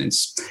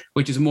bioresonance,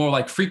 which is more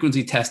like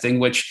frequency testing,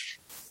 which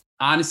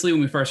honestly,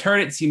 when we first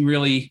heard it seemed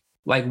really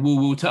like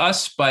woo-woo to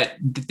us, but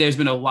there's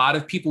been a lot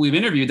of people we've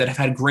interviewed that have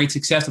had great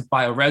success with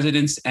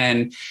bioresonance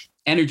and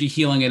energy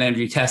healing and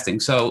energy testing.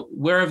 So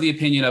we're of the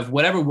opinion of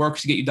whatever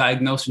works to get you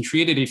diagnosed and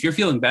treated. If you're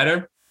feeling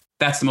better,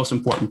 that's the most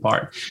important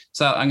part.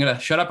 So I'm going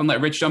to shut up and let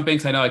Rich jump in,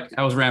 because I know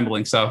I was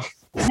rambling. So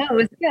no, it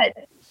was good.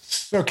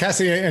 So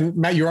Cassie and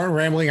Matt, you aren't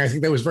rambling. I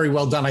think that was very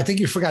well done. I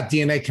think you forgot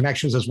DNA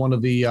Connections as one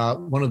of the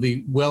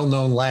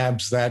well-known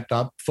labs that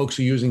folks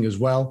are using as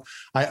well.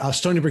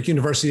 Stony Brook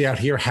University out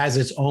here has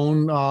its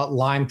own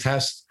Lyme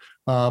test,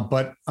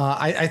 but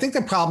I think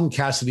the problem,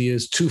 Cassidy,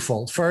 is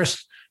twofold.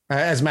 First,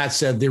 as Matt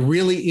said, there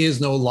really is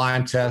no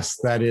Lyme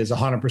test that is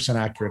 100%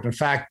 accurate. In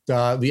fact,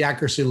 the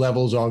accuracy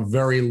levels are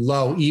very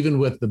low, even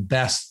with the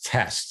best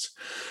tests.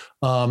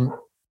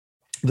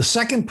 The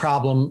second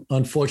problem,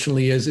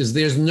 unfortunately, is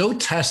there's no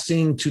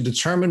testing to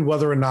determine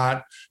whether or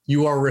not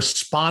you are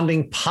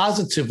responding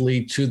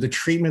positively to the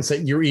treatments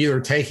that you're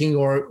either taking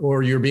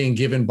or you're being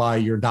given by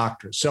your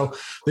doctor. So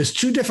there's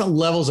two different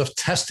levels of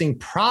testing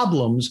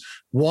problems.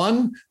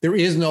 One, there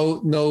is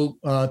no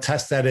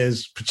test that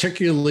is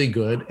particularly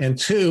good. And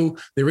two,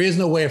 there is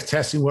no way of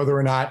testing whether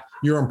or not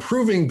you're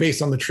improving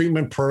based on the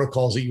treatment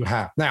protocols that you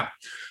have. Now,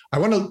 I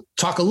want to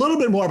talk a little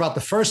bit more about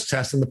the first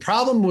test. And the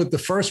problem with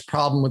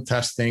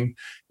testing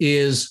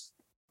is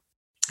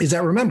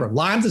that, remember,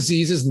 Lyme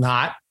disease is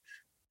not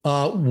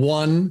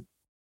one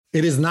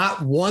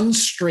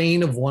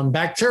strain of one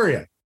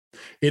bacteria.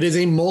 It is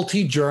a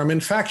multi-germ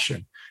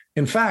infection.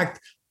 In fact,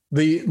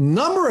 the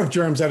number of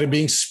germs that are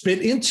being spit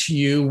into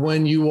you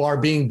when you are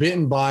being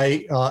bitten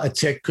by a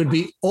tick could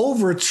be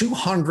over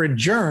 200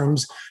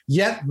 germs,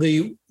 yet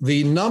the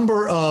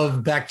number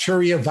of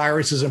bacteria,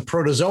 viruses, and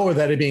protozoa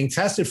that are being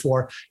tested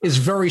for is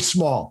very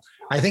small.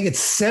 I think it's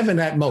 7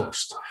 at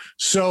most.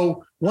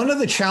 So one of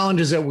the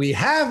challenges that we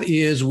have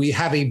is we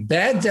have a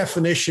bad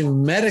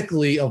definition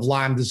medically of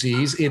Lyme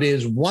disease. It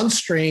is one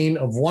strain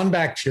of one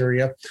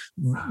bacteria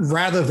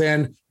rather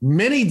than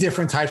many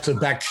different types of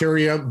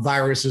bacteria,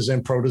 viruses,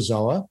 and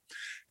protozoa.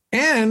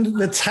 And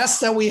the tests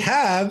that we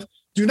have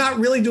do not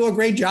really do a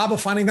great job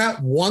of finding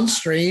that one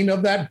strain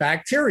of that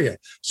bacteria.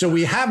 So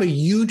we have a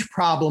huge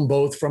problem,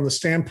 both from the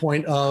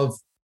standpoint of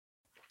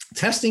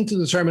testing to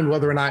determine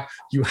whether or not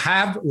you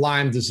have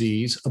Lyme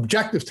disease,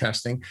 objective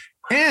testing,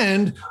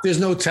 and there's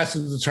no test to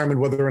determine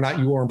whether or not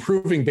you are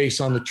improving based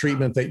on the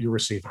treatment that you're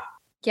receiving.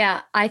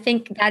 Yeah, I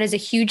think that is a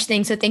huge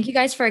thing. So thank you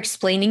guys for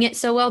explaining it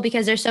so well,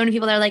 because there's so many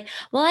people that are like,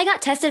 well, I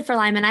got tested for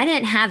Lyme and I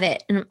didn't have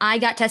it. And I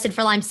got tested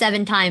for Lyme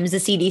 7 times the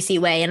CDC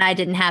way and I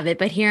didn't have it.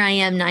 But here I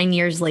am 9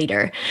 years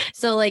later.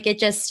 So like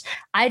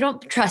I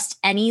don't trust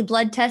any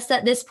blood tests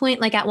at this point.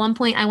 Like at one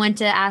point I went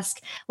to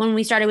ask, when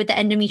we started with the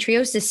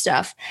endometriosis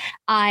stuff,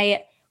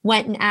 I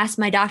went and asked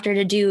my doctor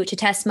to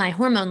test my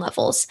hormone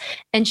levels.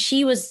 And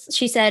she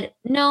said,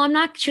 no, I'm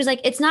not. She was like,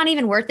 it's not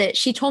even worth it.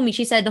 She told me,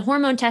 she said, the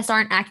hormone tests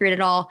aren't accurate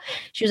at all.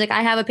 She was like,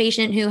 I have a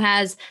patient who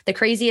has the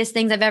craziest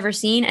things I've ever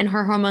seen and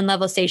her hormone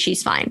levels say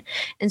she's fine.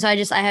 And so I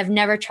have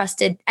never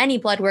trusted any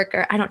blood work,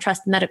 or I don't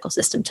trust the medical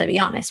system, to be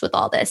honest, with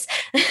all this.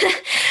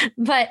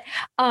 But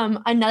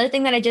another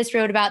thing that I just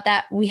wrote about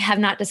that we have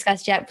not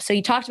discussed yet. So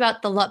you talked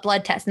about the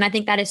blood test, and I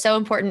think that is so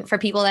important for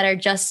people that are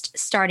just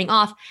starting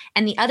off.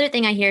 And the other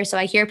thing I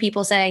hear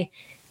people say,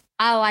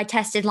 oh, I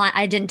tested Lyme.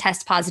 I didn't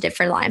test positive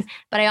for Lyme,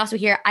 but I also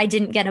hear I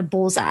didn't get a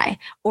bullseye,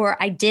 or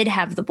I did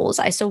have the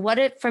bullseye. So what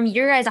if, from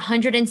your guys,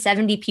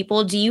 170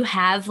 people, do you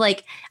have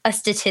like a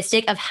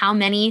statistic of how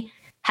many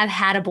have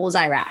had a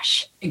bullseye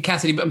rash? And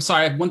Cassidy, I'm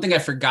sorry, one thing I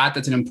forgot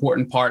that's an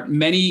important part.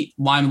 Many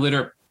Lyme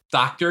litter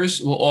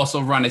doctors will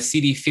also run a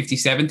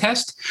CD57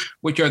 test,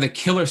 which are the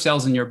killer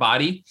cells in your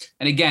body.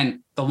 And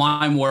again, the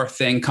Lyme war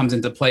thing comes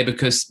into play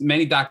because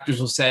many doctors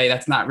will say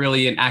that's not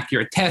really an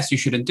accurate test, you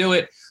shouldn't do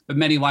it. But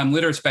many Lyme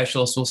litter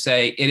specialists will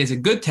say it is a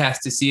good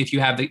test to see if you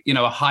have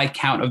a high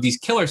count of these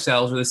killer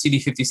cells or the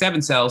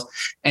CD57 cells.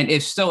 And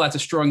if so, that's a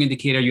strong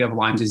indicator you have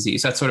Lyme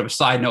disease. That's sort of a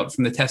side note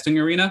from the testing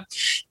arena.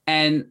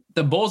 And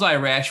the bullseye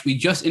rash, we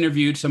just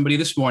interviewed somebody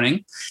this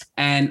morning.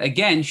 And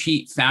again,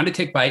 she found a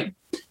tick bite.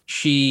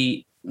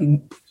 She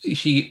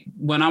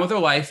went on with her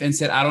life and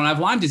said, I don't have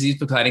Lyme disease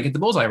because I didn't get the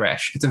bullseye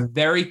rash. It's a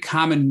very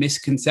common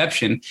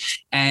misconception.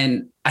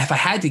 And if I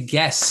had to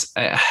guess,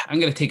 I'm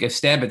going to take a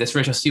stab at this,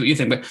 Rich, I'll see what you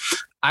think, but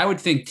I would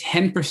think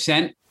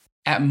 10%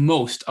 at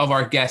most of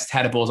our guests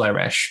had a bullseye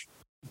rash.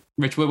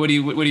 Rich, what do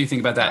you think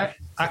about that?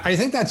 I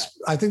think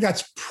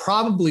that's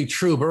probably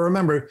true. But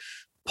remember,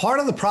 part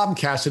of the problem,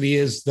 Cassidy,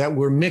 is that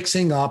we're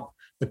mixing up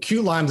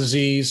acute Lyme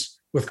disease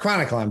with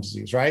chronic Lyme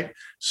disease, right?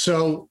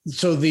 So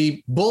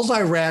the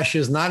bullseye rash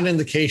is not an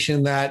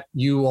indication that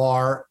you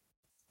are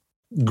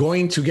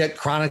going to get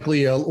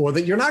chronically ill or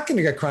that you're not going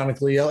to get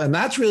chronically ill. And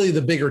that's really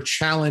the bigger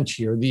challenge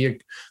here.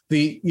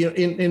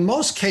 In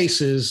most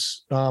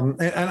cases, and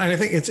I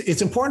think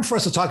it's important for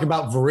us to talk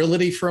about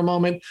virility for a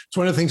moment. It's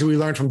one of the things that we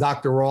learned from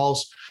Dr.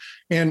 Rawls.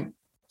 And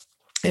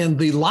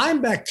the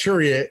Lyme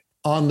bacteria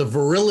on the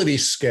virility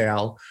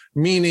scale,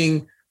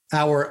 meaning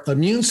our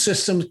immune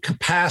system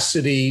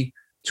capacity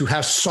to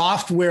have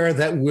software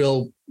that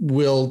will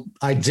will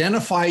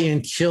identify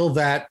and kill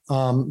that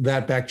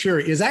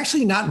bacteria is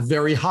actually not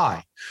very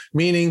high,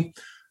 meaning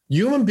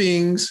human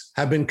beings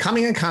have been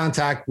coming in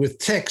contact with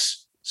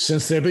ticks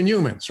since they've been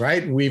humans,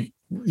 right?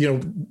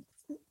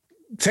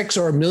 Ticks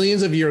are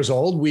millions of years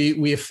old.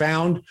 We have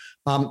found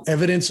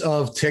evidence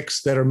of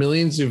ticks that are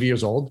millions of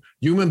years old.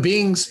 Human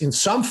beings in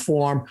some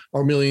form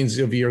are millions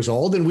of years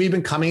old, and we've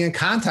been coming in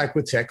contact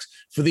with ticks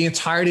for the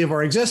entirety of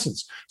our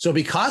existence. So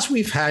because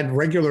we've had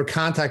regular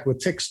contact with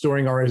ticks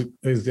during our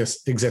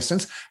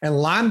existence and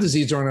Lyme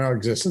disease during our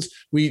existence,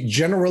 we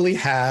generally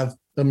have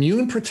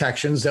immune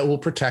protections that will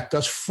protect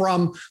us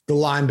from the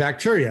Lyme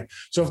bacteria.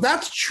 So if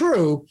that's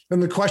true,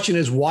 then the question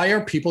is, why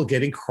are people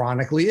getting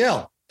chronically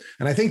ill?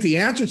 And I think the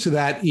answer to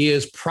that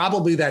is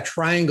probably that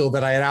triangle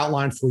that I had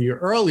outlined for you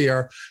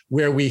earlier,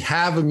 where we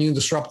have immune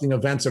disrupting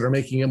events that are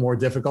making it more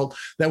difficult,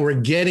 that we're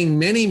getting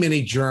many,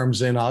 many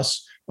germs in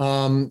us.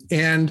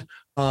 And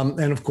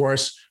of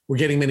course, we're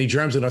getting many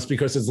germs in us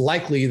because it's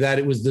likely that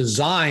it was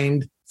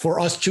designed for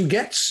us to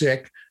get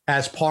sick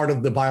as part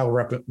of the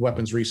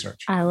bioweapons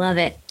research. I love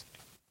it.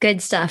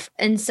 Good stuff.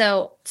 And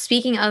so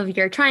speaking of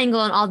your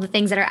triangle and all the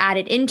things that are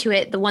added into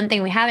it, the one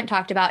thing we haven't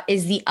talked about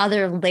is the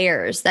other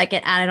layers that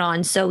get added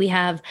on. So we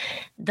have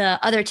the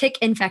other tick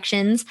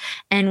infections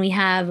and we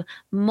have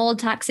mold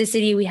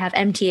toxicity, we have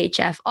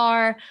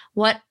MTHFR.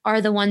 What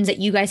are the ones that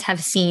you guys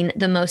have seen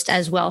the most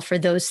as well for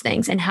those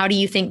things? And how do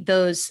you think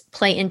those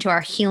play into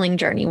our healing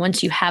journey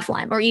once you have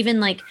Lyme, or even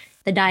like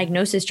the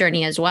diagnosis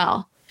journey as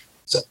well?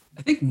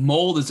 I think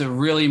mold is a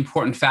really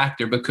important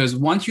factor because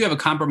once you have a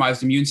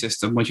compromised immune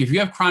system, which if you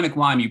have chronic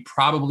Lyme, you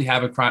probably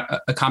have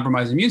a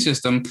compromised immune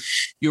system,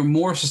 you're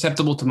more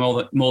susceptible to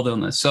mold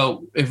illness.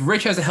 So if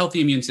Rich has a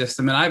healthy immune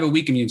system and I have a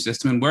weak immune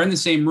system and we're in the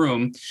same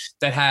room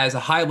that has a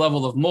high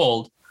level of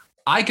mold,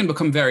 I can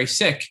become very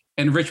sick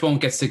and Rich won't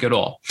get sick at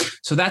all.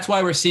 So that's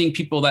why we're seeing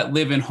people that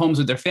live in homes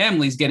with their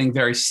families getting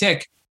very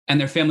sick and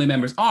their family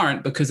members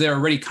aren't, because they're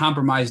already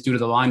compromised due to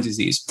the Lyme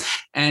disease.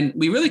 And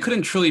we really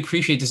couldn't truly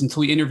appreciate this until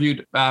we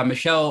interviewed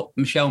Michelle,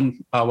 I'm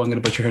going to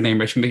butcher her name,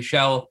 Rich,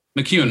 Michelle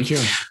McCune,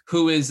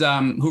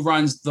 who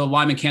runs the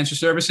Lyme and Cancer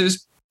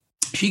Services.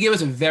 She gave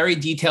us a very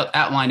detailed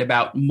outline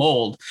about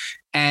mold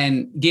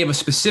and gave a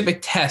specific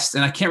test.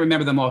 And I can't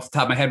remember them off the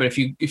top of my head, but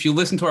if you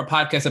listen to our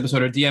podcast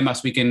episode or DM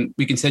us, we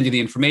can send you the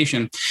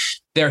information.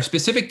 There are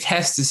specific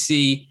tests to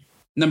see,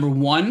 number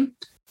one,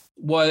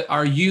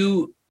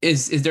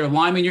 is there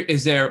Lyme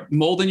is there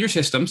mold in your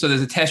system? So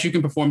there's a test you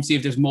can perform to see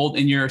if there's mold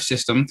in your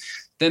system.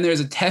 Then there's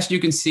a test you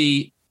can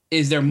see,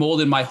 is there mold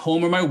in my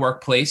home or my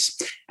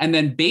workplace? And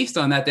then based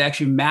on that, they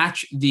actually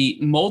match the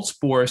mold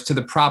spores to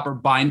the proper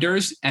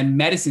binders and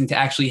medicine to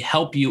actually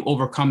help you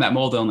overcome that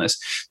mold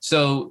illness.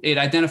 So it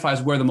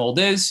identifies where the mold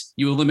is,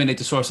 you eliminate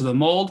the source of the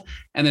mold,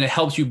 and then it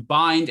helps you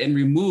bind and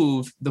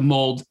remove the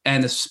mold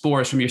and the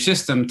spores from your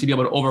system to be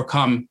able to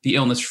overcome the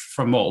illness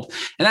from mold.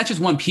 And that's just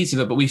one piece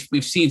of it, but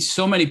we've seen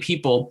so many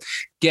people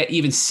get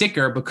even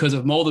sicker because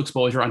of mold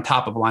exposure on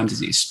top of Lyme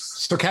disease.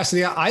 So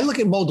Cassidy, I look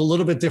at mold a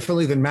little bit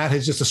differently than Matt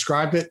has just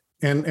described it.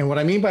 And what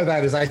I mean by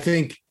that is I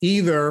think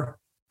either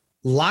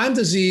Lyme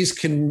disease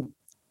can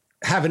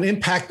have an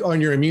impact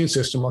on your immune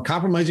system or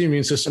compromise your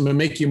immune system and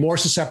make you more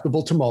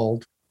susceptible to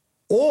mold,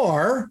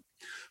 or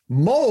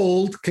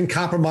mold can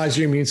compromise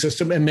your immune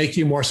system and make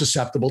you more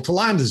susceptible to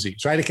Lyme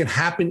disease, right? It can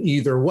happen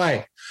either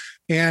way.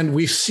 And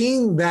we've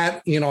seen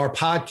that in our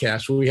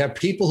podcast where we have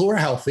people who are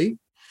healthy.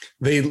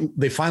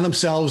 They find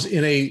themselves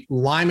in a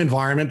Lyme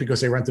environment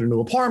because they rented a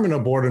new apartment or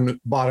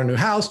bought a new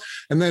house.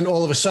 And then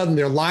all of a sudden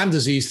their Lyme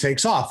disease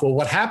takes off. Well,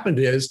 what happened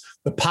is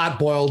the pot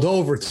boiled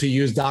over, to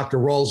use Dr.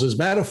 Rawls's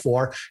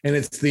metaphor. And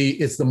it's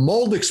the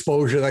mold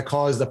exposure that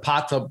caused the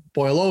pot to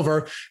boil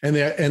over, and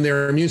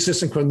their immune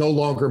system could no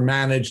longer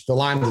manage the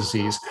Lyme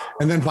disease,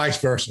 and then vice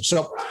versa.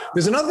 So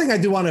there's another thing I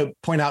do want to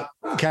point out,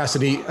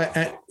 Cassidy,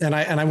 and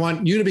I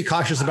want you to be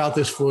cautious about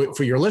this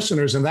for your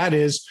listeners. And that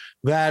is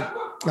that,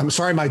 I'm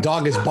sorry, my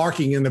dog is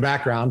barking in the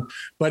background,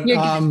 but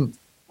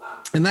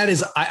and that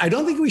is, I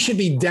don't think we should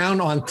be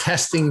down on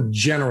testing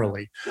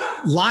generally.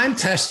 Lyme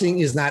testing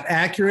is not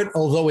accurate,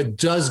 although it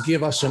does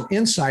give us some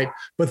insight,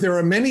 but there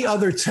are many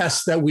other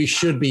tests that we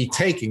should be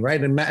taking,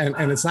 right?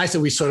 And it's nice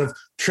that we sort of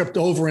tripped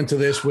over into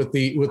this with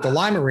the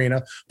Lyme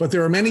arena, but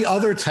there are many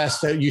other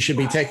tests that you should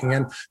be taking.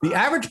 And the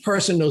average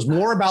person knows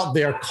more about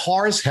their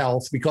car's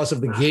health because of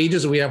the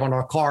gauges that we have on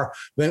our car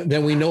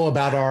than we know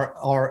about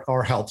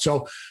our health.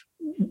 So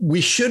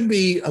we should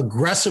be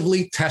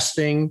aggressively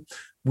testing.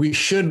 We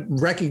should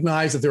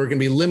recognize that there are going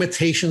to be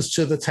limitations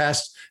to the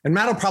test. And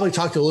Matt will probably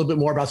talk to you a little bit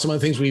more about some of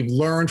the things we've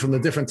learned from the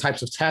different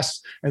types of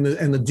tests and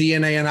the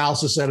DNA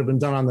analysis that have been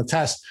done on the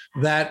test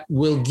that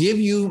will give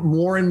you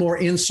more and more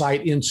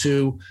insight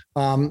into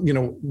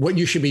what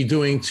you should be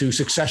doing to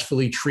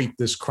successfully treat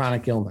this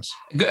chronic illness.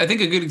 I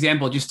think a good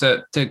example, just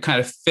to kind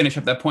of finish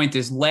up that point,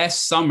 is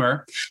last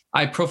summer,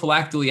 I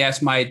prophylactically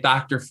asked my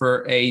doctor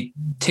for a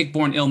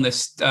tick-borne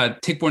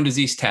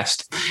disease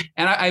test.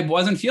 And I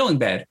wasn't feeling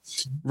bad.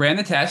 Ran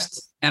the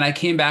test, and I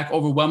came back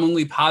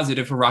overwhelmingly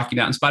positive for Rocky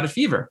Mountain spotted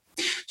fever.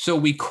 So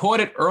we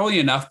caught it early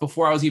enough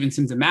before I was even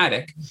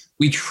symptomatic.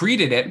 We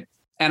treated it.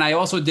 And I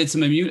also did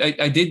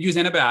I did use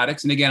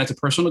antibiotics. And again, it's a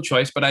personal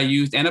choice, but I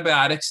used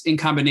antibiotics in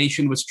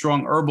combination with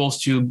strong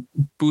herbals to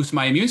boost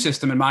my immune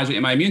system and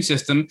modulate my immune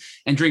system,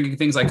 and drinking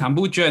things like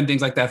kombucha and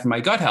things like that for my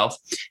gut health.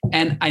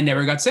 And I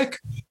never got sick.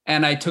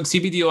 And I took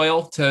CBD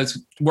oil to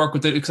work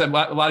with it, because a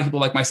lot of people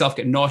like myself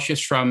get nauseous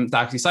from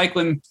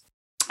doxycycline.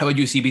 I would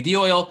use CBD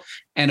oil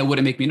and it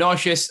wouldn't make me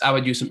nauseous. I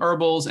would use some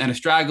herbals and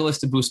astragalus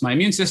to boost my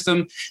immune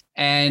system.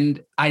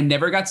 And I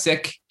never got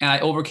sick. And I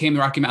overcame the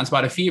Rocky Mountain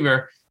spotted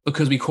fever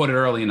because we caught it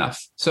early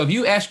enough. So if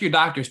you ask your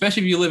doctor,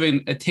 especially if you live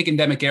in a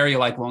tick-endemic area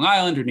like Long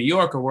Island or New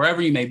York or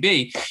wherever you may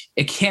be,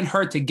 it can't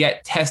hurt to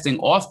get testing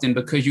often,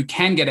 because you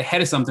can get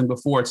ahead of something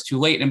before it's too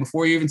late and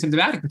before you're even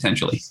symptomatic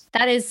potentially.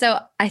 That is, so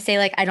I say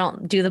like, I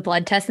don't do the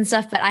blood tests and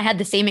stuff, but I had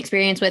the same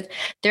experience with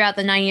throughout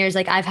the 9 years.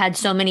 Like I've had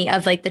so many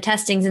of like the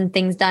testings and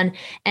things done.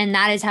 And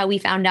that is how we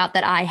found out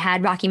that I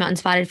had Rocky Mountain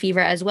spotted fever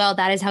as well.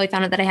 That is how we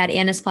found out that I had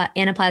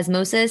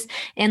anaplasmosis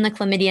and the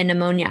chlamydia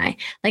pneumoniae.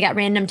 Like at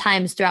random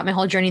times throughout my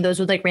whole journey, those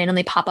would like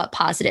randomly pop up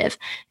positive.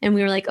 And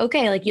we were like,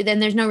 okay, like then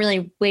there's no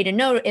really way to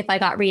know if I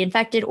got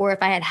reinfected or if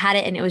I had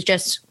it and it was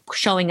just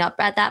showing up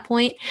at that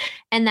point.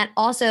 And that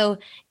also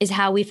is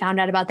how we found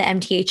out about the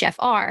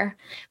MTHFR,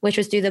 which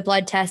was through the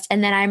blood test.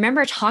 And then I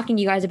remember talking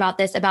to you guys about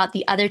this, about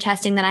the other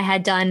testing that I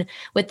had done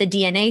with the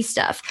DNA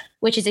stuff,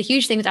 which is a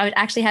huge thing. I was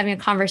actually having a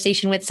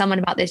conversation with someone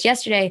about this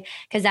yesterday,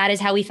 because that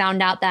is how we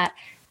found out that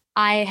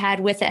I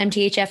had, with the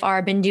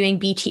MTHFR, been doing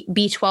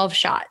B12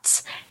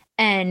 shots.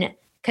 And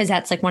because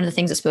that's like one of the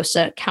things that's supposed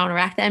to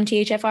counteract the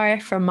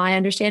MTHFR from my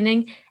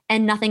understanding.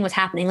 And nothing was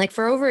happening. Like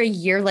for over a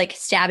year, like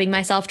stabbing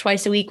myself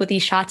twice a week with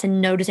these shots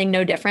and noticing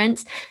no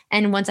difference.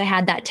 And once I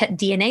had that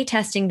DNA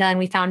testing done,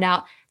 we found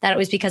out that it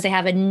was because I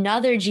have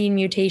another gene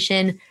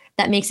mutation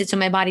that makes it so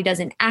my body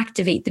doesn't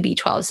activate the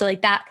B12. So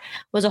like that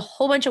was a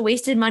whole bunch of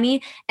wasted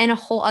money and a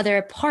whole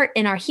other part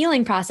in our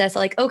healing process.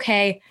 Like,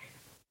 okay,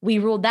 we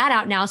ruled that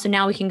out now. So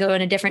now we can go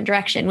in a different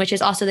direction, which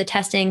is also the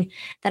testing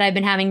that I've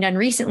been having done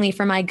recently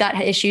for my gut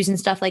issues and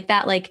stuff like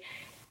that. Like,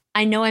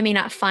 I know I may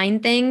not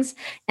find things,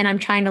 and I'm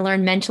trying to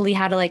learn mentally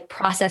how to like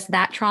process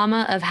that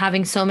trauma of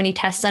having so many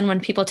tests done when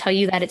people tell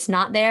you that it's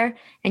not there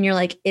and you're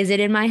like, is it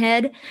in my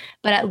head?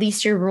 But at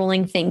least you're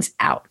ruling things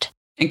out.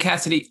 And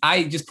Cassidy,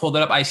 I just pulled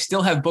it up. I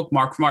still have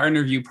bookmarked from our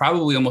interview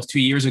probably almost 2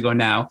 years ago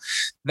now,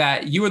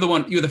 that you were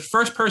the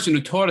first person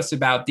who taught us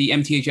about the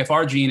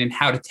MTHFR gene and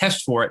how to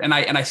test for it.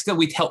 And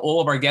we tell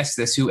all of our guests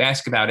this who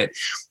ask about it,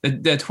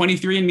 the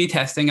 23andMe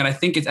testing. And I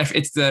think it's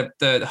the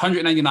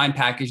 $199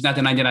 package, not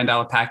the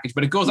 $99 package,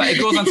 but it goes on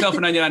sale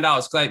for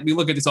 $99 because we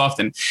look at this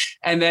often.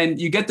 And then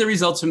you get the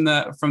results from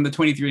the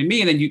 23andMe,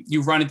 and then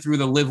you run it through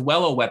the Live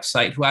Wello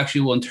website, who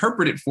actually will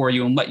interpret it for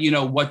you and let you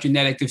know what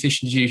genetic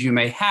deficiencies you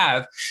may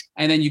have.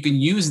 And then you can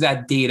use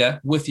that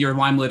data with your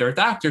Lyme literate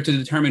doctor to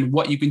determine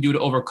what you can do to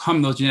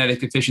overcome those genetic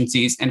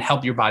deficiencies and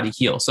help your body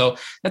heal. So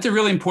that's a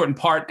really important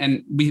part.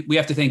 And we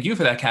have to thank you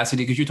for that,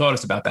 Cassidy, because you taught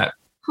us about that.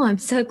 Oh, I'm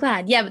so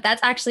glad. Yeah, but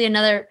that's actually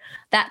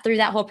through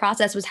that whole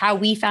process was how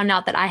we found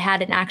out that I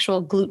had an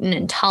actual gluten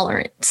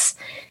intolerance.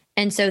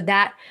 And so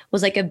that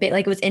was like a bit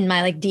like it was in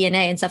my like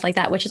DNA and stuff like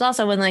that, which is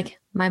also when like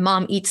my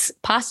mom eats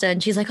pasta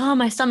and she's like, oh,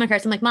 my stomach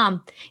hurts. I'm like,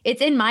 Mom,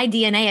 it's in my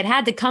DNA. It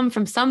had to come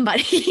from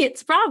somebody.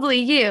 It's probably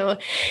you.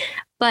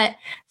 But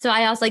so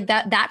I also like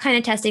that kind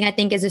of testing, I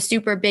think, is a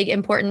super big,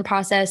 important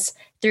process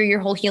through your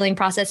whole healing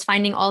process,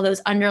 finding all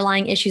those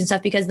underlying issues and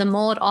stuff, because the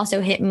mold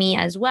also hit me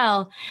as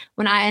well.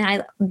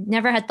 I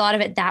never had thought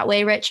of it that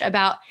way, Rich,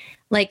 about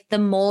like the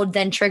mold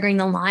then triggering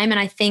the Lyme. And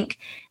I think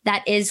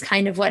that is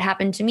kind of what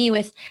happened to me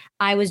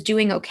I was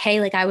doing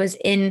okay. Like I was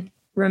in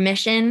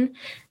remission.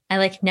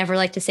 I never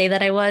like to say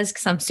that I was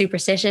because I'm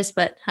superstitious,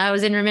 but I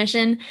was in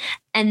remission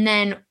and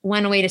then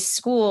went away to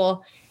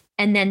school.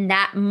 And then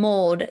that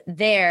mold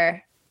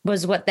there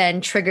was what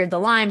then triggered the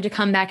Lyme to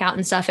come back out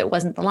and stuff. It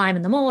wasn't the Lyme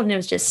and the mold. And it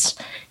was just,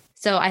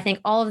 so I think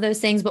all of those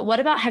things. But what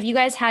about, have you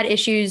guys had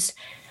issues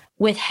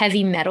with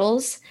heavy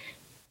metals?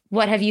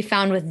 What have you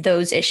found with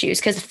those issues?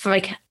 Because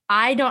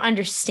I don't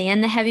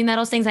understand the heavy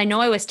metals things. I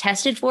know I was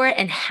tested for it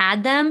and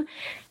had them,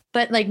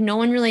 but no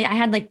one really, I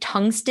had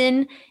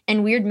tungsten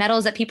and weird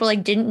metals that people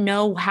didn't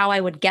know how I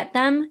would get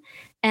them.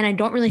 And I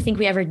don't really think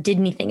we ever did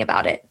anything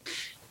about it.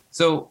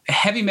 So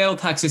heavy metal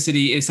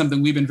toxicity is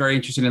something we've been very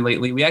interested in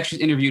lately. We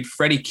actually interviewed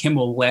Freddie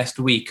Kimball last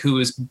week, who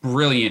is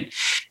brilliant.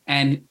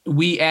 And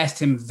we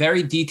asked him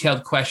very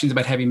detailed questions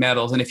about heavy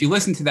metals. And if you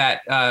listen to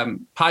that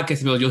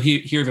podcast, you'll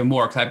hear even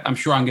more, because I'm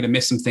sure I'm going to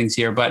miss some things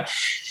here. But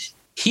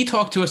he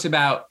talked to us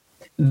about,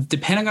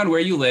 depending on where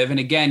you live, and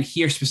again,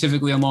 here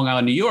specifically on Long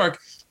Island, New York,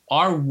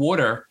 our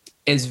water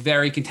is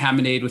very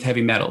contaminated with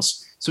heavy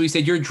metals. So he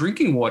said your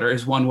drinking water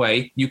is one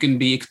way you can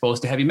be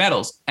exposed to heavy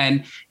metals.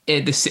 And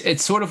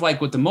it's sort of like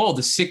with the mold,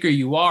 the sicker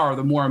you are or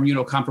the more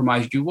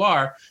immunocompromised you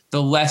are,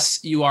 the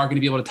less you are going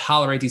to be able to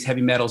tolerate these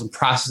heavy metals and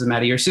process them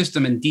out of your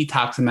system and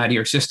detox them out of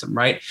your system,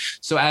 right?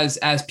 So as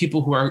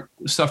people who are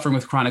suffering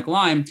with chronic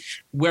Lyme,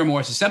 we're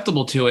more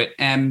susceptible to it.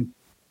 And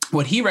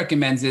what he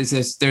recommends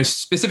is there's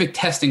specific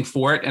testing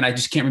for it, and I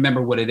just can't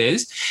remember what it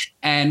is.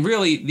 And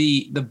really,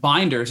 the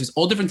binders, there's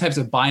all different types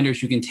of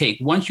binders you can take.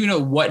 Once you know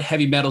what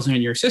heavy metals are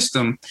in your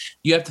system,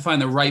 you have to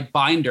find the right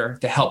binder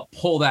to help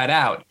pull that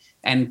out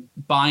and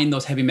bind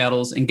those heavy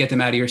metals and get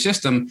them out of your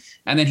system.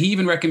 And then he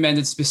even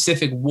recommended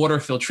specific water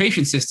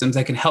filtration systems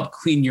that can help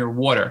clean your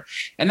water.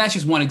 And that's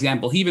just one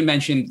example. He even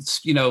mentioned,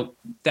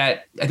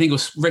 that I think it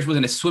was Rich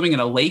was swimming in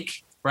a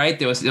lake, right?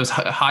 There was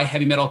high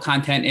heavy metal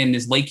content in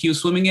this lake he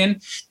was swimming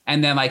in.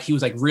 And then he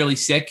was really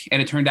sick,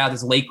 and it turned out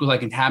this lake was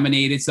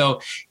contaminated.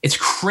 So it's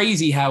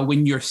crazy how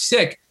when you're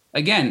sick,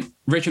 again,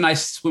 Rich and I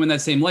swim in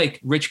that same lake.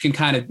 Rich can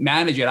kind of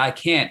manage it. I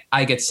can't.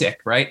 I get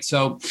sick, right?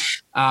 So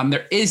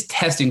there is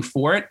testing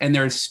for it, and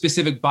there's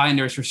specific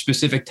binders for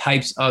specific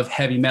types of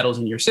heavy metals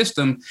in your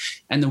system.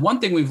 And the one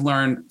thing we've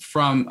learned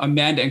from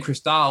Amanda and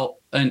Cristal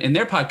in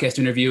their podcast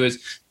interview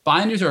is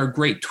binders are a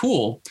great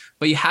tool,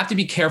 but you have to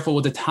be careful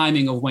with the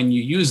timing of when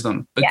you use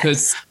them,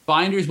 because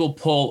binders will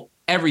pull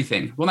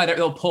everything. Well,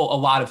 they'll pull a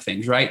lot of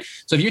things, right?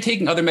 So if you're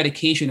taking other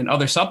medication and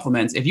other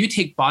supplements, if you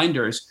take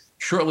binders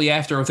shortly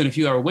after, within a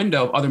few hour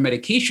window of other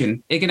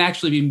medication, it can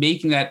actually be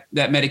making that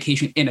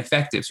medication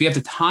ineffective. So you have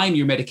to time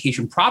your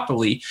medication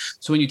properly.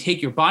 So when you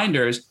take your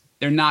binders,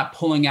 they're not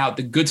pulling out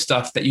the good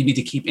stuff that you need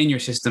to keep in your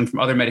system from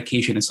other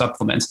medication and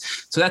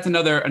supplements. So that's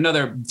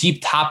another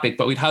deep topic,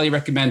 but we'd highly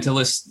recommend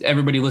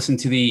everybody listen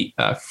to the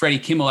Freddie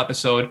Kimmel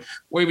episode,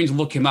 or even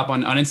look him up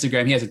on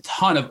Instagram. He has a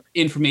ton of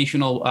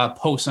informational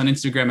posts on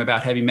Instagram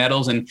about heavy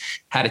metals and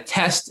how to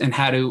test and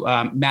how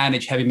to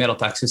manage heavy metal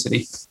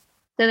toxicity.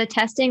 So the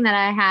testing that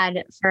I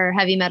had for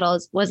heavy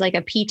metals was like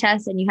a pee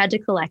test, and you had to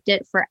collect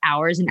it for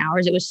hours and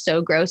hours. It was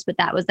so gross, but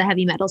that was the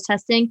heavy metals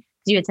testing.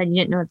 You had said you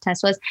didn't know what the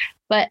test was.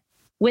 But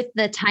with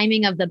the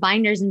timing of the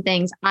binders and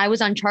things, I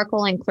was on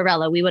charcoal and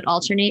chlorella. We would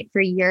alternate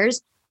for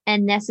years.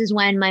 And this is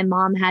when my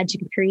mom had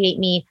to create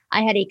me.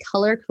 I had a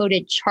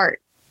color-coded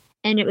chart.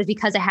 And it was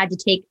because I had to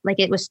take,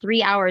 it was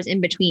 3 hours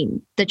in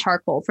between the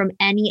charcoal from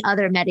any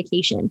other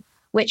medication,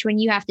 which when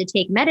you have to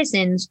take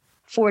medicines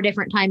 4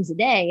 different times a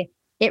day,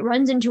 it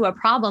runs into a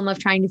problem of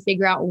trying to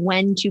figure out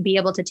when to be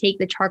able to take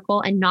the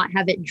charcoal and not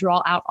have it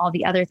draw out all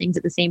the other things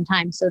at the same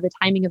time. So the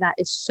timing of that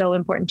is so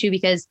important too,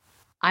 because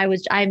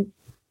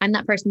I'm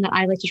that person that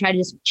I like to try to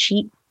just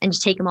cheat and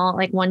just take them all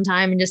one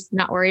time and just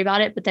not worry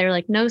about it. But they're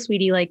like, no,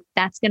 sweetie,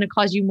 that's going to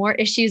cause you more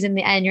issues in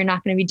the end. You're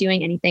not going to be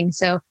doing anything.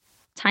 So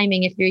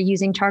timing, if you're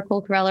using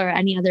charcoal, chlorella, or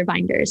any other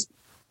binders,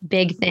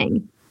 big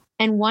thing.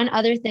 And one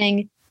other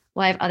thing,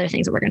 well, I have other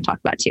things that we're going to talk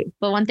about too.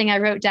 But one thing I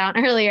wrote down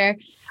earlier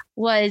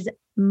was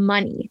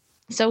money.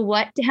 So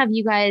what have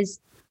you guys,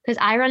 because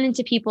I run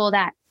into people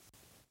that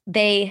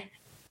they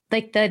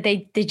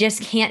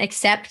just can't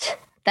accept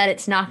that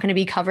it's not going to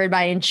be covered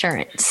by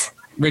insurance.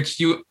 Rich,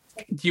 do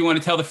you want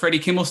to tell the Freddie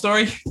Kimmel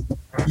story?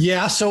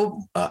 Yeah.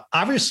 So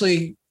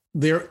obviously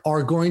there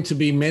are going to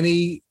be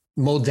many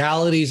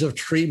modalities of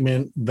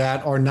treatment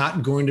that are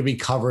not going to be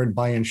covered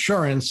by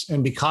insurance.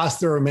 And because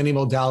there are many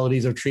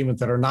modalities of treatment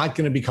that are not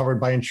going to be covered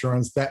by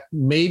insurance that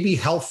may be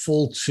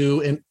helpful to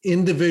an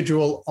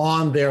individual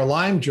on their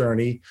Lyme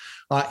journey,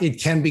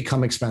 it can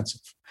become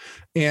expensive.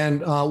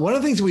 And one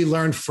of the things we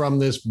learned from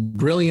this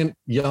brilliant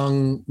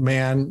young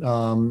man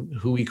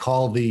who we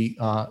call the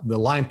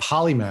Lyme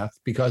polymath,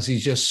 because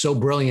he's just so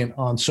brilliant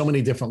on so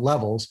many different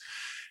levels,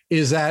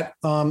 is that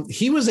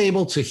he was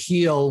able to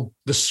heal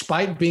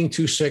despite being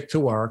too sick to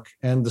work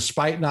and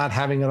despite not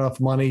having enough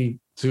money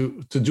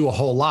to do a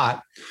whole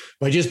lot,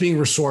 by just being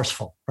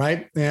resourceful,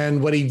 right?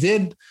 And what he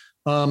did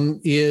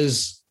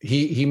is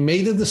he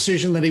made the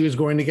decision that he was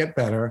going to get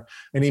better,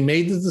 and he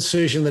made the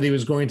decision that he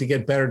was going to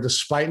get better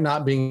despite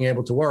not being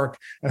able to work.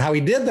 And how he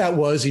did that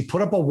was he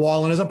put up a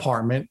wall in his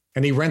apartment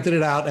and he rented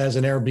it out as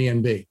an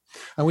Airbnb.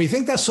 And we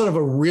think that's sort of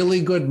a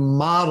really good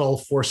model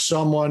for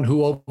someone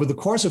who over the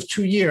course of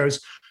 2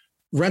 years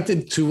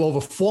rented to over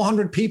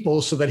 400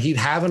 people so that he'd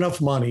have enough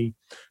money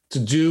to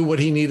do what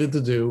he needed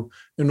to do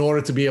in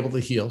order to be able to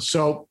heal.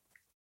 So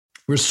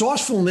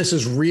resourcefulness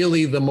is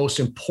really the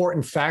most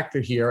important factor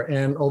here.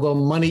 And although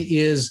money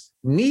is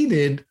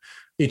needed,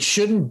 it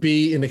shouldn't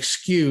be an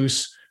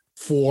excuse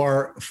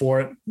for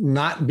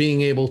not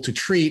being able to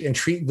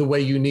treat the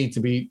way you need to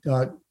be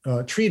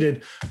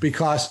treated,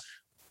 because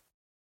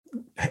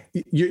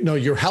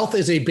your health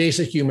is a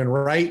basic human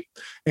right,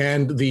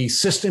 and the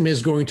system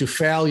is going to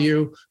fail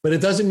you, but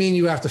it doesn't mean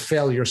you have to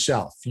fail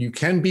yourself. You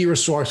can be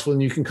resourceful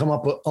and you can come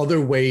up with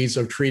other ways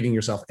of treating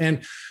yourself.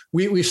 And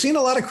we've seen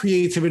a lot of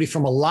creativity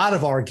from a lot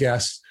of our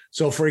guests.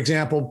 So for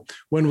example,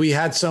 when we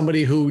had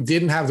somebody who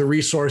didn't have the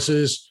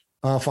resources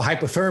for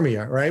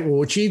hypothermia, right? Well,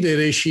 what she did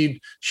is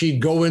she'd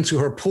go into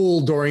her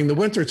pool during the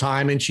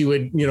wintertime and she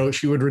would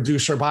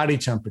reduce her body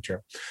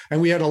temperature.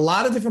 And we had a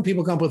lot of different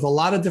people come up with a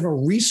lot of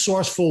different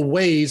resourceful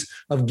ways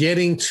of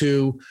getting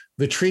to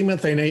the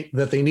treatment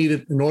that they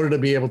needed in order to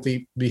be able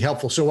to be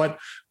helpful. So what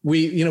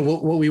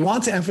we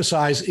want to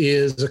emphasize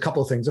is a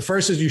couple of things. The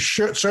first is you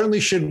certainly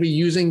should be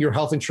using your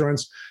health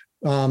insurance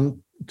to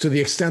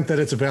the extent that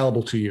it's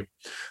available to you.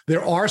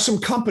 There are some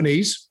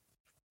companies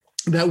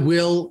that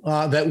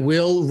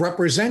will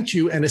represent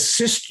you and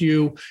assist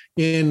you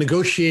in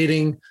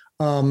negotiating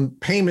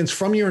payments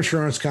from your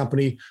insurance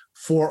company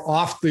for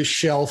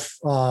off-the-shelf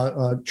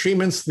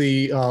treatments.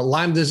 The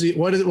Lyme disease.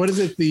 What is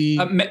it? Are you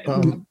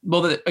talking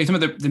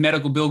about the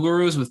Medical Bill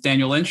Gurus with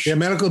Daniel Lynch? Yeah,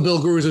 Medical Bill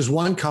Gurus is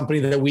one company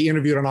that we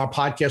interviewed on our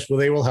podcast where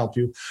they will help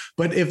you.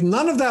 But if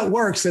none of that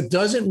works, that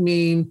doesn't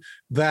mean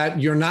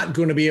that you're not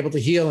going to be able to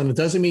heal, and it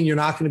doesn't mean you're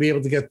not going to be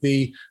able to get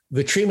the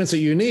treatments that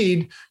you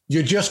need.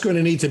 You're just going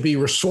to need to be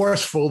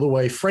resourceful the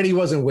way Freddie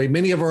was and the way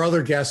many of our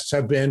other guests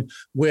have been,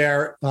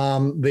 where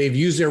they've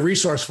used their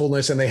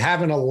resourcefulness and they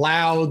haven't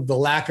allowed the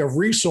lack of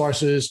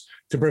resources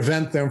to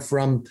prevent them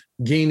from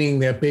gaining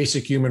their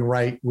basic human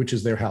right, which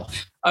is their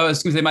health. I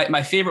was going to say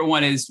my favorite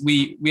one is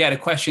we had a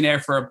questionnaire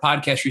for a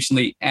podcast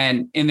recently,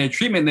 and in their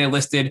treatment they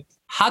listed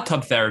hot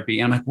tub therapy.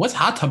 And I'm like, what's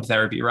hot tub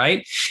therapy,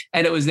 right?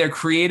 And it was their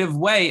creative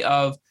way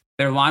of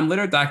their Lyme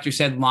litter doctor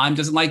said Lyme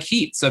doesn't like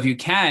heat. So if you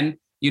can,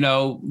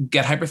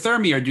 get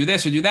hyperthermia or do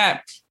this or do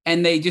that.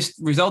 And they just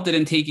resulted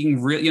in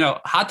taking really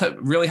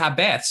hot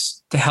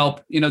baths to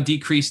help,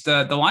 decrease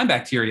the Lyme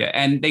bacteria.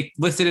 And they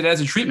listed it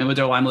as a treatment with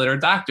their Lyme litter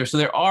doctor. So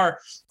there are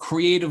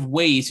creative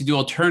ways to do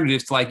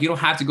alternatives to, like, you don't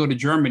have to go to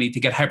Germany to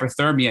get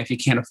hyperthermia if you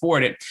can't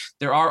afford it.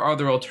 There are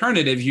other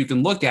alternatives you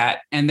can look at,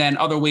 and then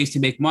other ways to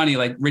make money,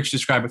 like Rich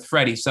described with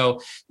Freddie. So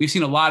we've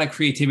seen a lot of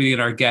creativity in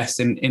our guests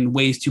in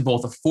ways to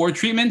both afford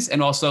treatments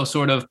and also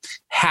sort of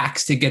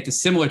hacks to get the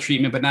similar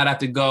treatment, but not have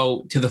to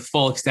go to the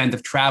full extent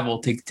of travel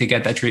to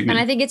get that treatment.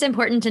 And I think it's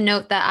important to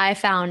note that I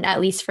found,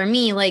 at least for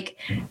me, like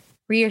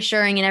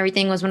reassuring and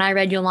everything was when I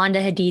read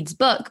Yolanda Hadid's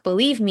book,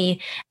 Believe Me.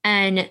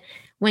 And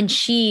when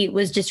she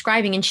was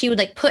describing, and she would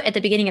like put at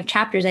the beginning of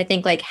chapters, I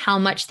think, like how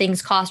much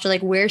things cost or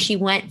like where she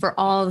went for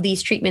all of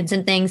these treatments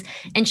and things.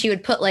 And she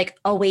would put like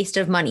a waste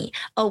of money,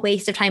 a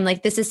waste of time.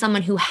 Like, this is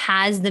someone who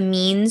has the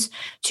means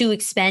to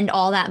expend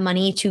all that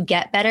money to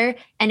get better.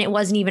 And it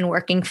wasn't even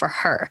working for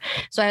her.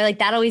 So I like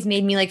that always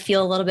made me like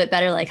feel a little bit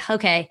better. Like,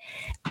 okay,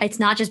 it's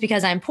not just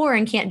because I'm poor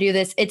and can't do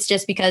this. It's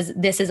just because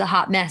this is a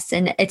hot mess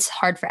and it's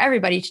hard for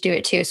everybody to do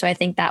it too. So I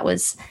think that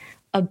was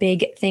a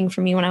big thing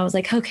for me when I was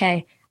like,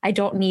 okay, I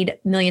don't need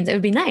millions. It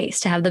would be nice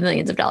to have the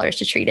millions of dollars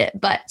to treat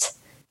it, but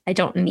I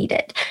don't need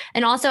it.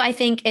 And also I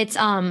think it's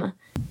Lyme.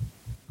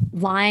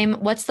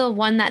 What's the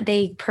one that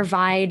they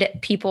provide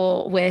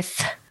people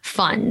with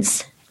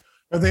funds?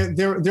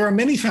 There are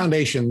many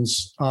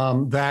foundations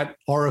that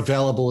are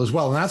available as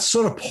well. And that's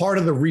sort of part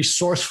of the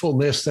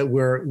resourcefulness that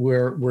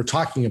we're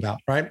talking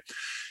about, right?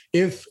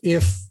 If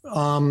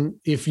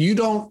you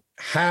don't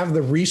have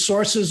the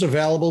resources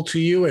available to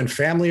you and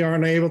family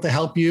aren't able to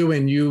help you,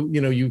 and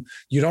you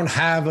don't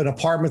have an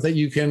apartment that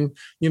you can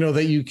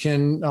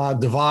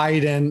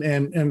divide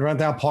and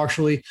rent out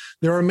partially,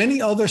 there are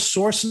many other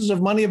sources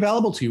of money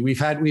available to you. We've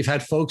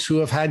had folks who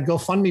have had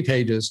GoFundMe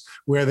pages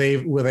where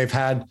they've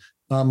had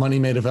money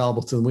made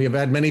available to them. We have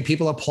had many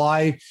people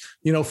apply,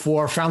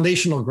 for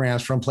foundational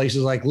grants from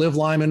places like Live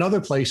Lyme and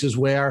other places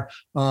where,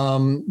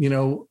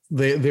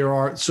 there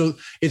are. So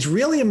it's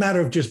really a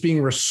matter of just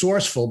being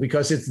resourceful,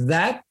 because it's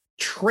that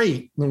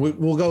trait.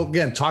 We'll go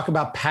again, talk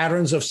about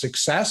patterns of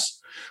success.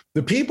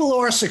 The people who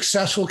are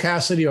successful,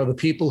 Cassidy, are the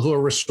people who are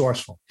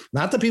resourceful,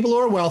 not the people who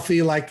are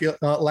wealthy, like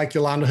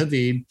Yolanda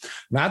Hadid,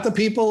 not the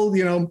people,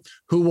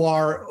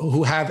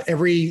 who have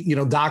every,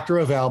 doctor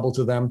available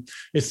to them.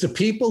 It's the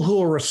people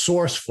who are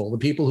resourceful, the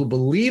people who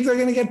believe they're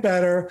going to get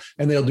better,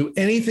 and they'll do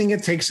anything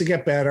it takes to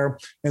get better,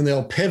 and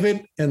they'll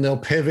pivot and they'll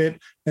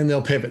pivot and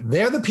they'll pivot.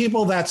 They're the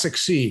people that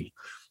succeed.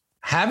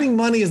 Having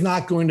money is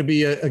not going to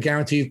be a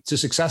guarantee to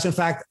success. In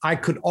fact, I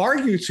could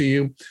argue to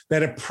you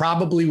that it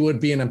probably would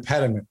be an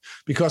impediment,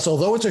 because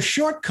although it's a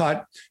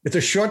shortcut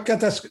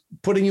that's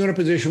putting you in a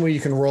position where you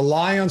can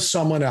rely on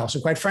someone else.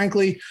 And quite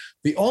frankly,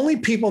 the only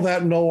people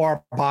that know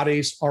our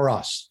bodies are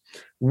us.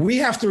 We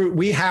have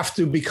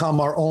to become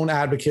our own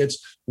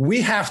advocates.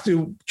 We have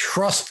to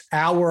trust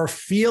our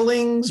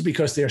feelings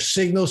because they're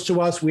signals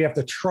to us. We have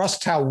to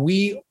trust how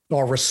we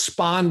are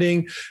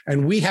responding,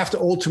 and we have to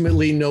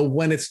ultimately know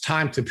when it's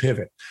time to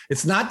pivot.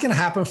 It's not going to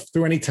happen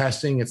through any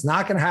testing. It's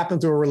not going to happen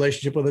through a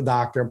relationship with a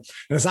doctor. And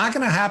it's not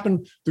going to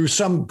happen through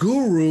some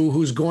guru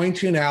who's going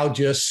to now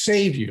just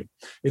save you.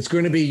 It's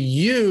going to be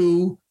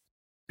you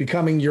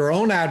becoming your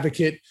own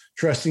advocate,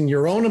 trusting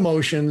your own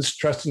emotions,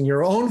 trusting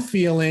your own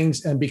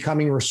feelings, and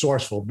becoming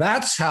resourceful.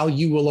 That's how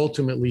you will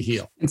ultimately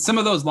heal. And some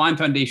of those Lyme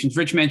foundations,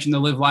 Rich mentioned the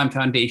Live Lyme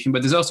Foundation,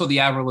 but there's also the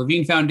Avril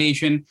Lavigne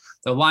Foundation,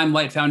 the Lyme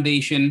Light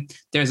Foundation.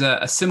 There's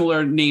a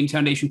similar named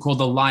foundation called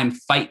the Lyme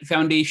Fight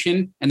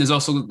Foundation. And there's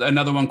also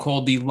another one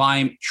called the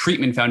Lyme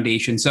Treatment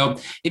Foundation. So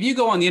if you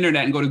go on the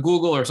internet and go to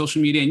Google or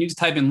social media and you just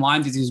type in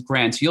Lyme disease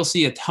grants, you'll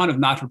see a ton of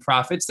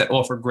not-for-profits that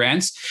offer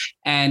grants.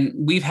 And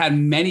we've had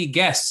many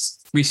guests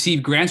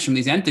receive grants from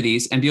these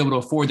entities and be able to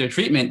afford their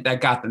treatment that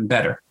got them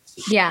better.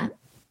 Yeah.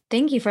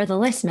 Thank you for the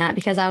list, Matt,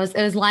 because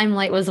it was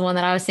Limelight was the one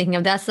that I was thinking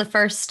of. That's the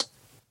first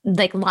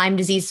like Lyme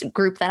disease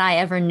group that I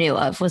ever knew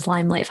of was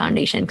Limelight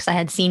Foundation, because I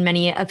had seen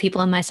many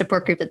people in my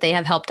support group that they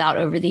have helped out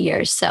over the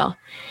years. So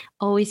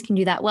always can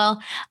do that.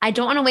 Well, I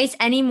don't want to waste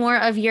any more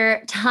of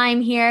your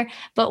time here,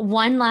 but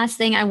one last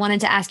thing I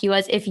wanted to ask you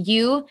was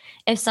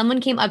if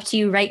someone came up to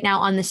you right now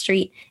on the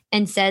street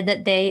and said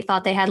that they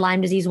thought they had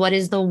Lyme disease, what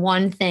is the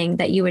one thing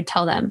that you would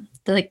tell them?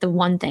 The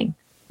one thing.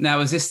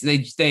 Now, is this,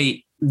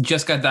 they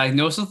just got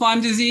diagnosed with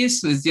Lyme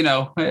disease?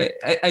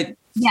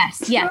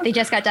 Yes. Yeah. They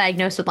just got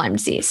diagnosed with Lyme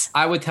disease.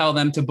 I would tell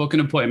them to book an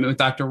appointment with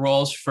Dr.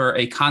 Rawls for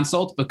a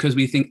consult, because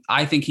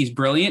I think he's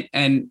brilliant.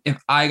 And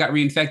if I got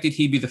reinfected,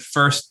 he'd be the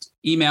first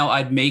email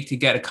I'd make to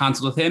get a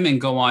consult with him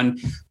and go on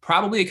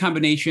probably a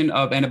combination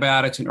of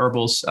antibiotics and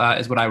herbals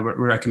is what I would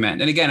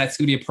recommend. And again, that's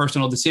going to be a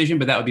personal decision,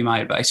 but that would be my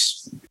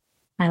advice.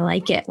 I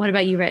like it. What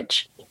about you,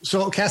 Rich?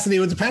 So, Cassidy,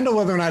 it would depend on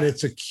whether or not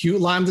it's acute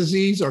Lyme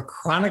disease or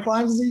chronic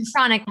Lyme disease.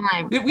 Chronic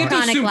Lyme. We have to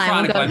assume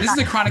chronic Lyme. This is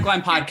a chronic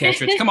Lyme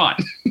podcast, Rich. Come on.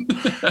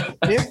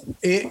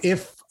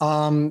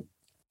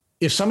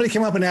 If somebody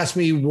came up and asked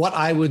me what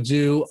I would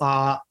do,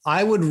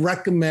 I would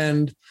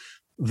recommend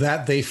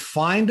that they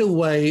find a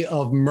way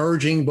of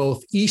merging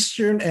both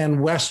Eastern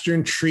and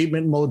Western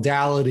treatment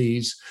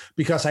modalities,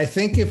 because I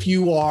think if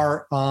you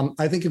are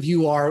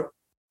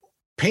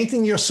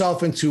painting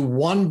yourself into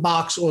one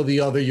box or the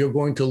other, you're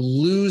going to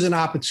lose an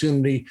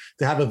opportunity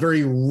to have a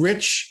very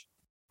rich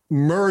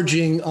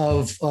merging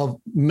of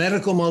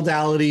medical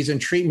modalities and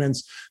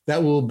treatments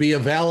that will be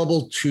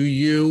available to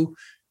you.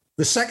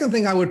 The second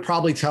thing I would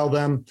probably tell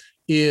them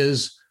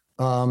is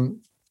that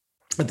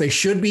they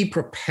should be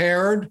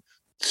prepared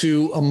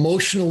to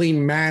emotionally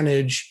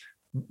manage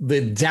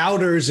the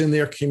doubters in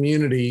their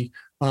community,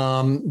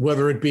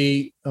 whether it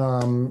be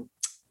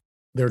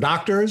their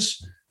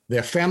doctors,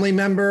 their family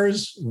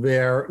members,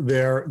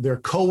 their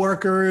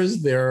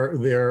coworkers,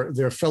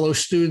 their fellow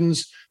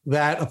students,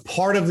 that a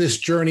part of this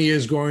journey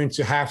is going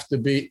to have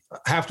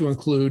to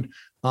include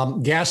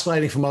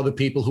gaslighting from other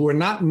people who are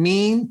not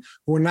mean,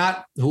 who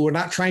are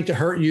not trying to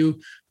hurt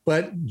you,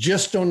 but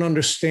just don't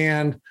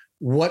understand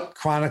what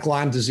chronic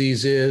Lyme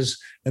disease is,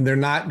 and they're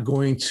not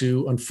going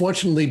to,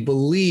 unfortunately,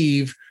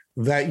 believe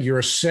that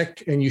you're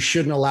sick, and you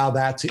shouldn't allow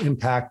that to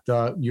impact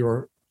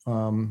your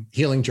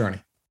healing journey.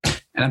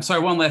 And I'm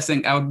sorry, one last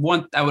thing. I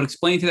would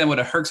explain to them what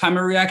a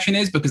Herxheimer reaction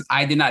is, because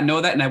I did not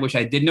know that, and I wish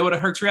I did know what a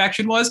Herx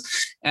reaction was.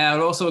 And I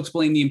would also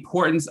explain the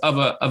importance of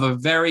a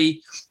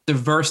very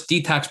diverse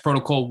detox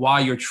protocol while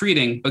you're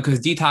treating,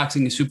 because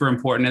detoxing is super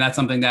important. And that's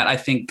something that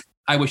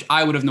I wish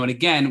I would have known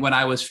again when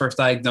I was first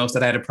diagnosed,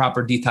 that I had a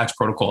proper detox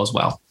protocol as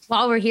well.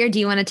 While we're here, do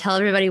you want to tell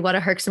everybody what a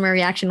Herxheimer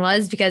reaction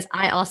was? Because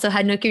I also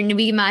had no clue.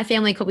 My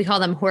family, we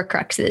call them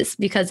Horcruxes,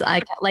 because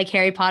I like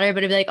Harry Potter, but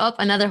it'd be like, oh,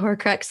 another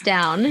Horcrux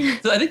down.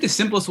 So I think the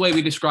simplest way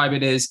we describe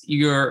it is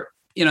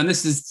and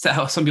this is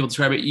how some people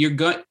describe it,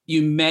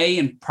 you may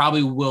and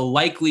probably will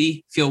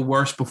likely feel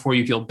worse before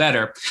you feel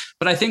better.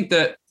 But I think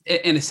that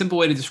in a simple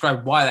way to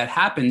describe why that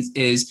happens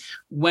is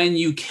when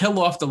you kill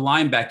off the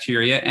Lyme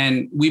bacteria,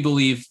 and we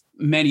believe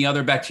many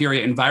other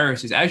bacteria and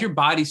viruses, as your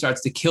body starts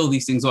to kill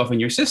these things off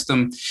in your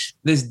system,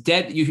 this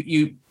dead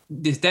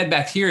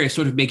bacteria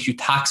sort of makes you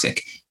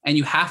toxic, and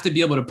you have to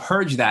be able to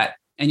purge that.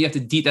 And you have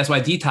to that's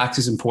why detox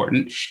is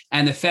important.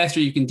 And the faster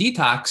you can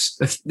detox,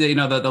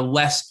 the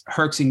less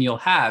herxing you'll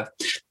have.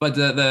 But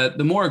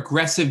the more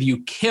aggressive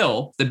you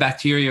kill the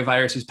bacteria,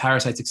 viruses,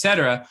 parasites, et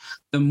cetera,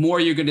 the more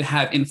you're going to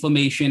have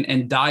inflammation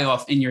and die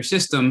off in your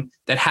system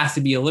that has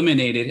to be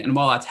eliminated. And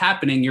while that's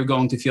happening, you're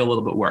going to feel a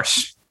little bit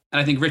worse. And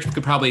I think Rich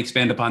could probably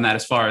expand upon that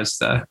as far as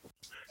the...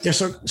 Yeah,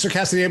 so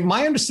Cassidy,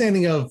 my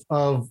understanding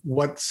of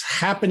what's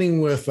happening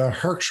with a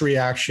Herx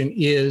reaction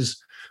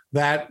is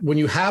that when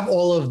you have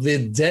all of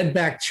the dead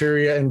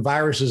bacteria and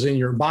viruses in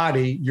your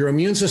body, your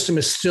immune system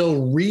is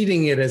still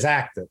reading it as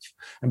active.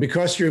 And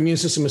because your immune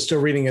system is still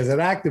reading it as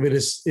active, it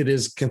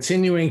is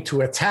continuing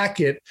to attack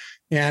it.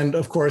 And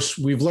of course,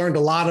 we've learned a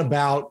lot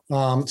about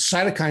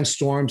cytokine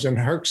storms and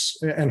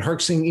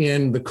herxing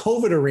in the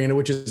COVID arena,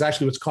 which is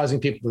actually what's causing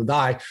people to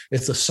die.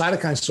 It's the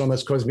cytokine storm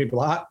that's causing people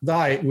to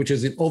die, which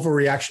is the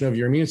overreaction of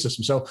your immune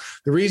system. So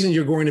the reason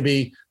you're going to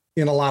be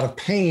in a lot of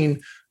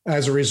pain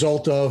as a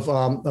result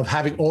of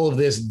having all of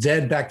this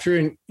dead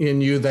bacteria in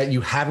you that you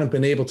haven't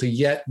been able to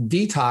yet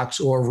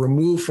detox or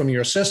remove from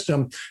your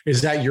system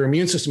is that your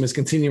immune system is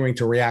continuing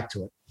to react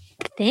to it.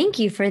 Thank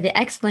you for the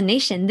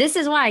explanation. This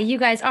is why you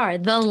guys are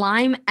the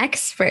Lyme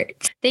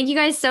experts. Thank you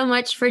guys so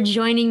much for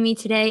joining me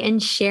today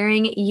and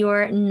sharing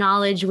your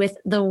knowledge with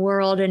the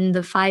world and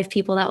the 5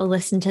 people that will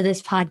listen to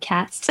this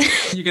podcast.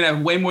 You're going to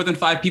have way more than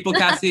 5 people,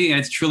 Cassie, and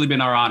it's truly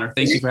been our honor.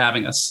 Thank you for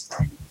having us.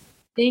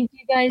 Thank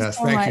you guys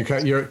so much.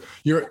 Thank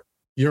you.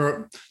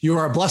 You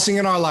are a blessing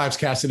in our lives,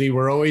 Cassidy.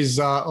 We're always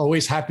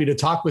happy to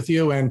talk with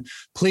you, and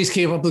please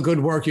keep up the good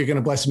work. You're going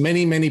to bless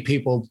many, many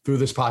people through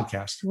this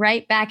podcast.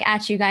 Right back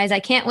at you guys. I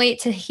can't wait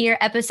to hear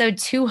episode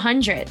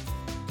 200.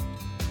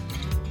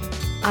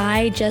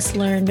 I just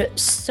learned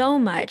so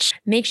much.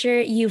 Make sure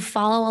you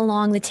follow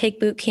along the Tick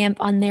Bootcamp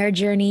on their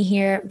journey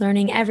here,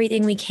 learning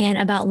everything we can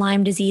about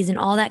Lyme disease and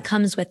all that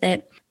comes with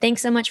it.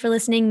 Thanks so much for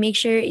listening. Make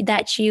sure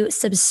that you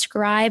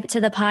subscribe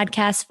to the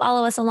podcast.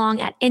 Follow us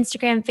along at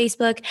Instagram,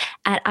 Facebook,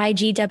 at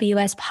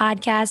IGWS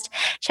Podcast.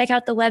 Check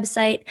out the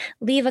website,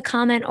 leave a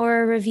comment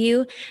or a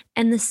review.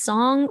 And the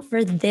song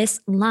for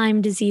this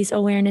Lyme Disease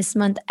Awareness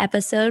Month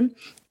episode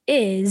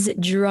is,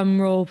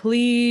 drumroll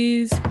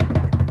please,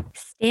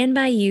 Stand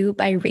By You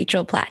by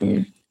Rachel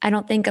Platten. I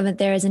don't think of it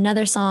there as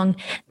another song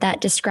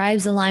that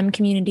describes the Lyme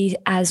community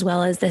as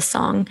well as this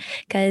song,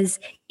 because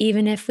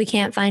even if we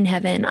can't find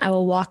heaven, I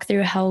will walk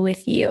through hell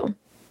with you.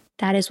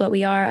 That is what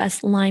we are,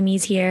 us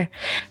Lymies here.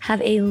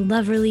 Have a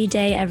lovely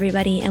day,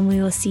 everybody, and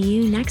we will see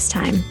you next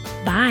time.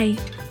 Bye.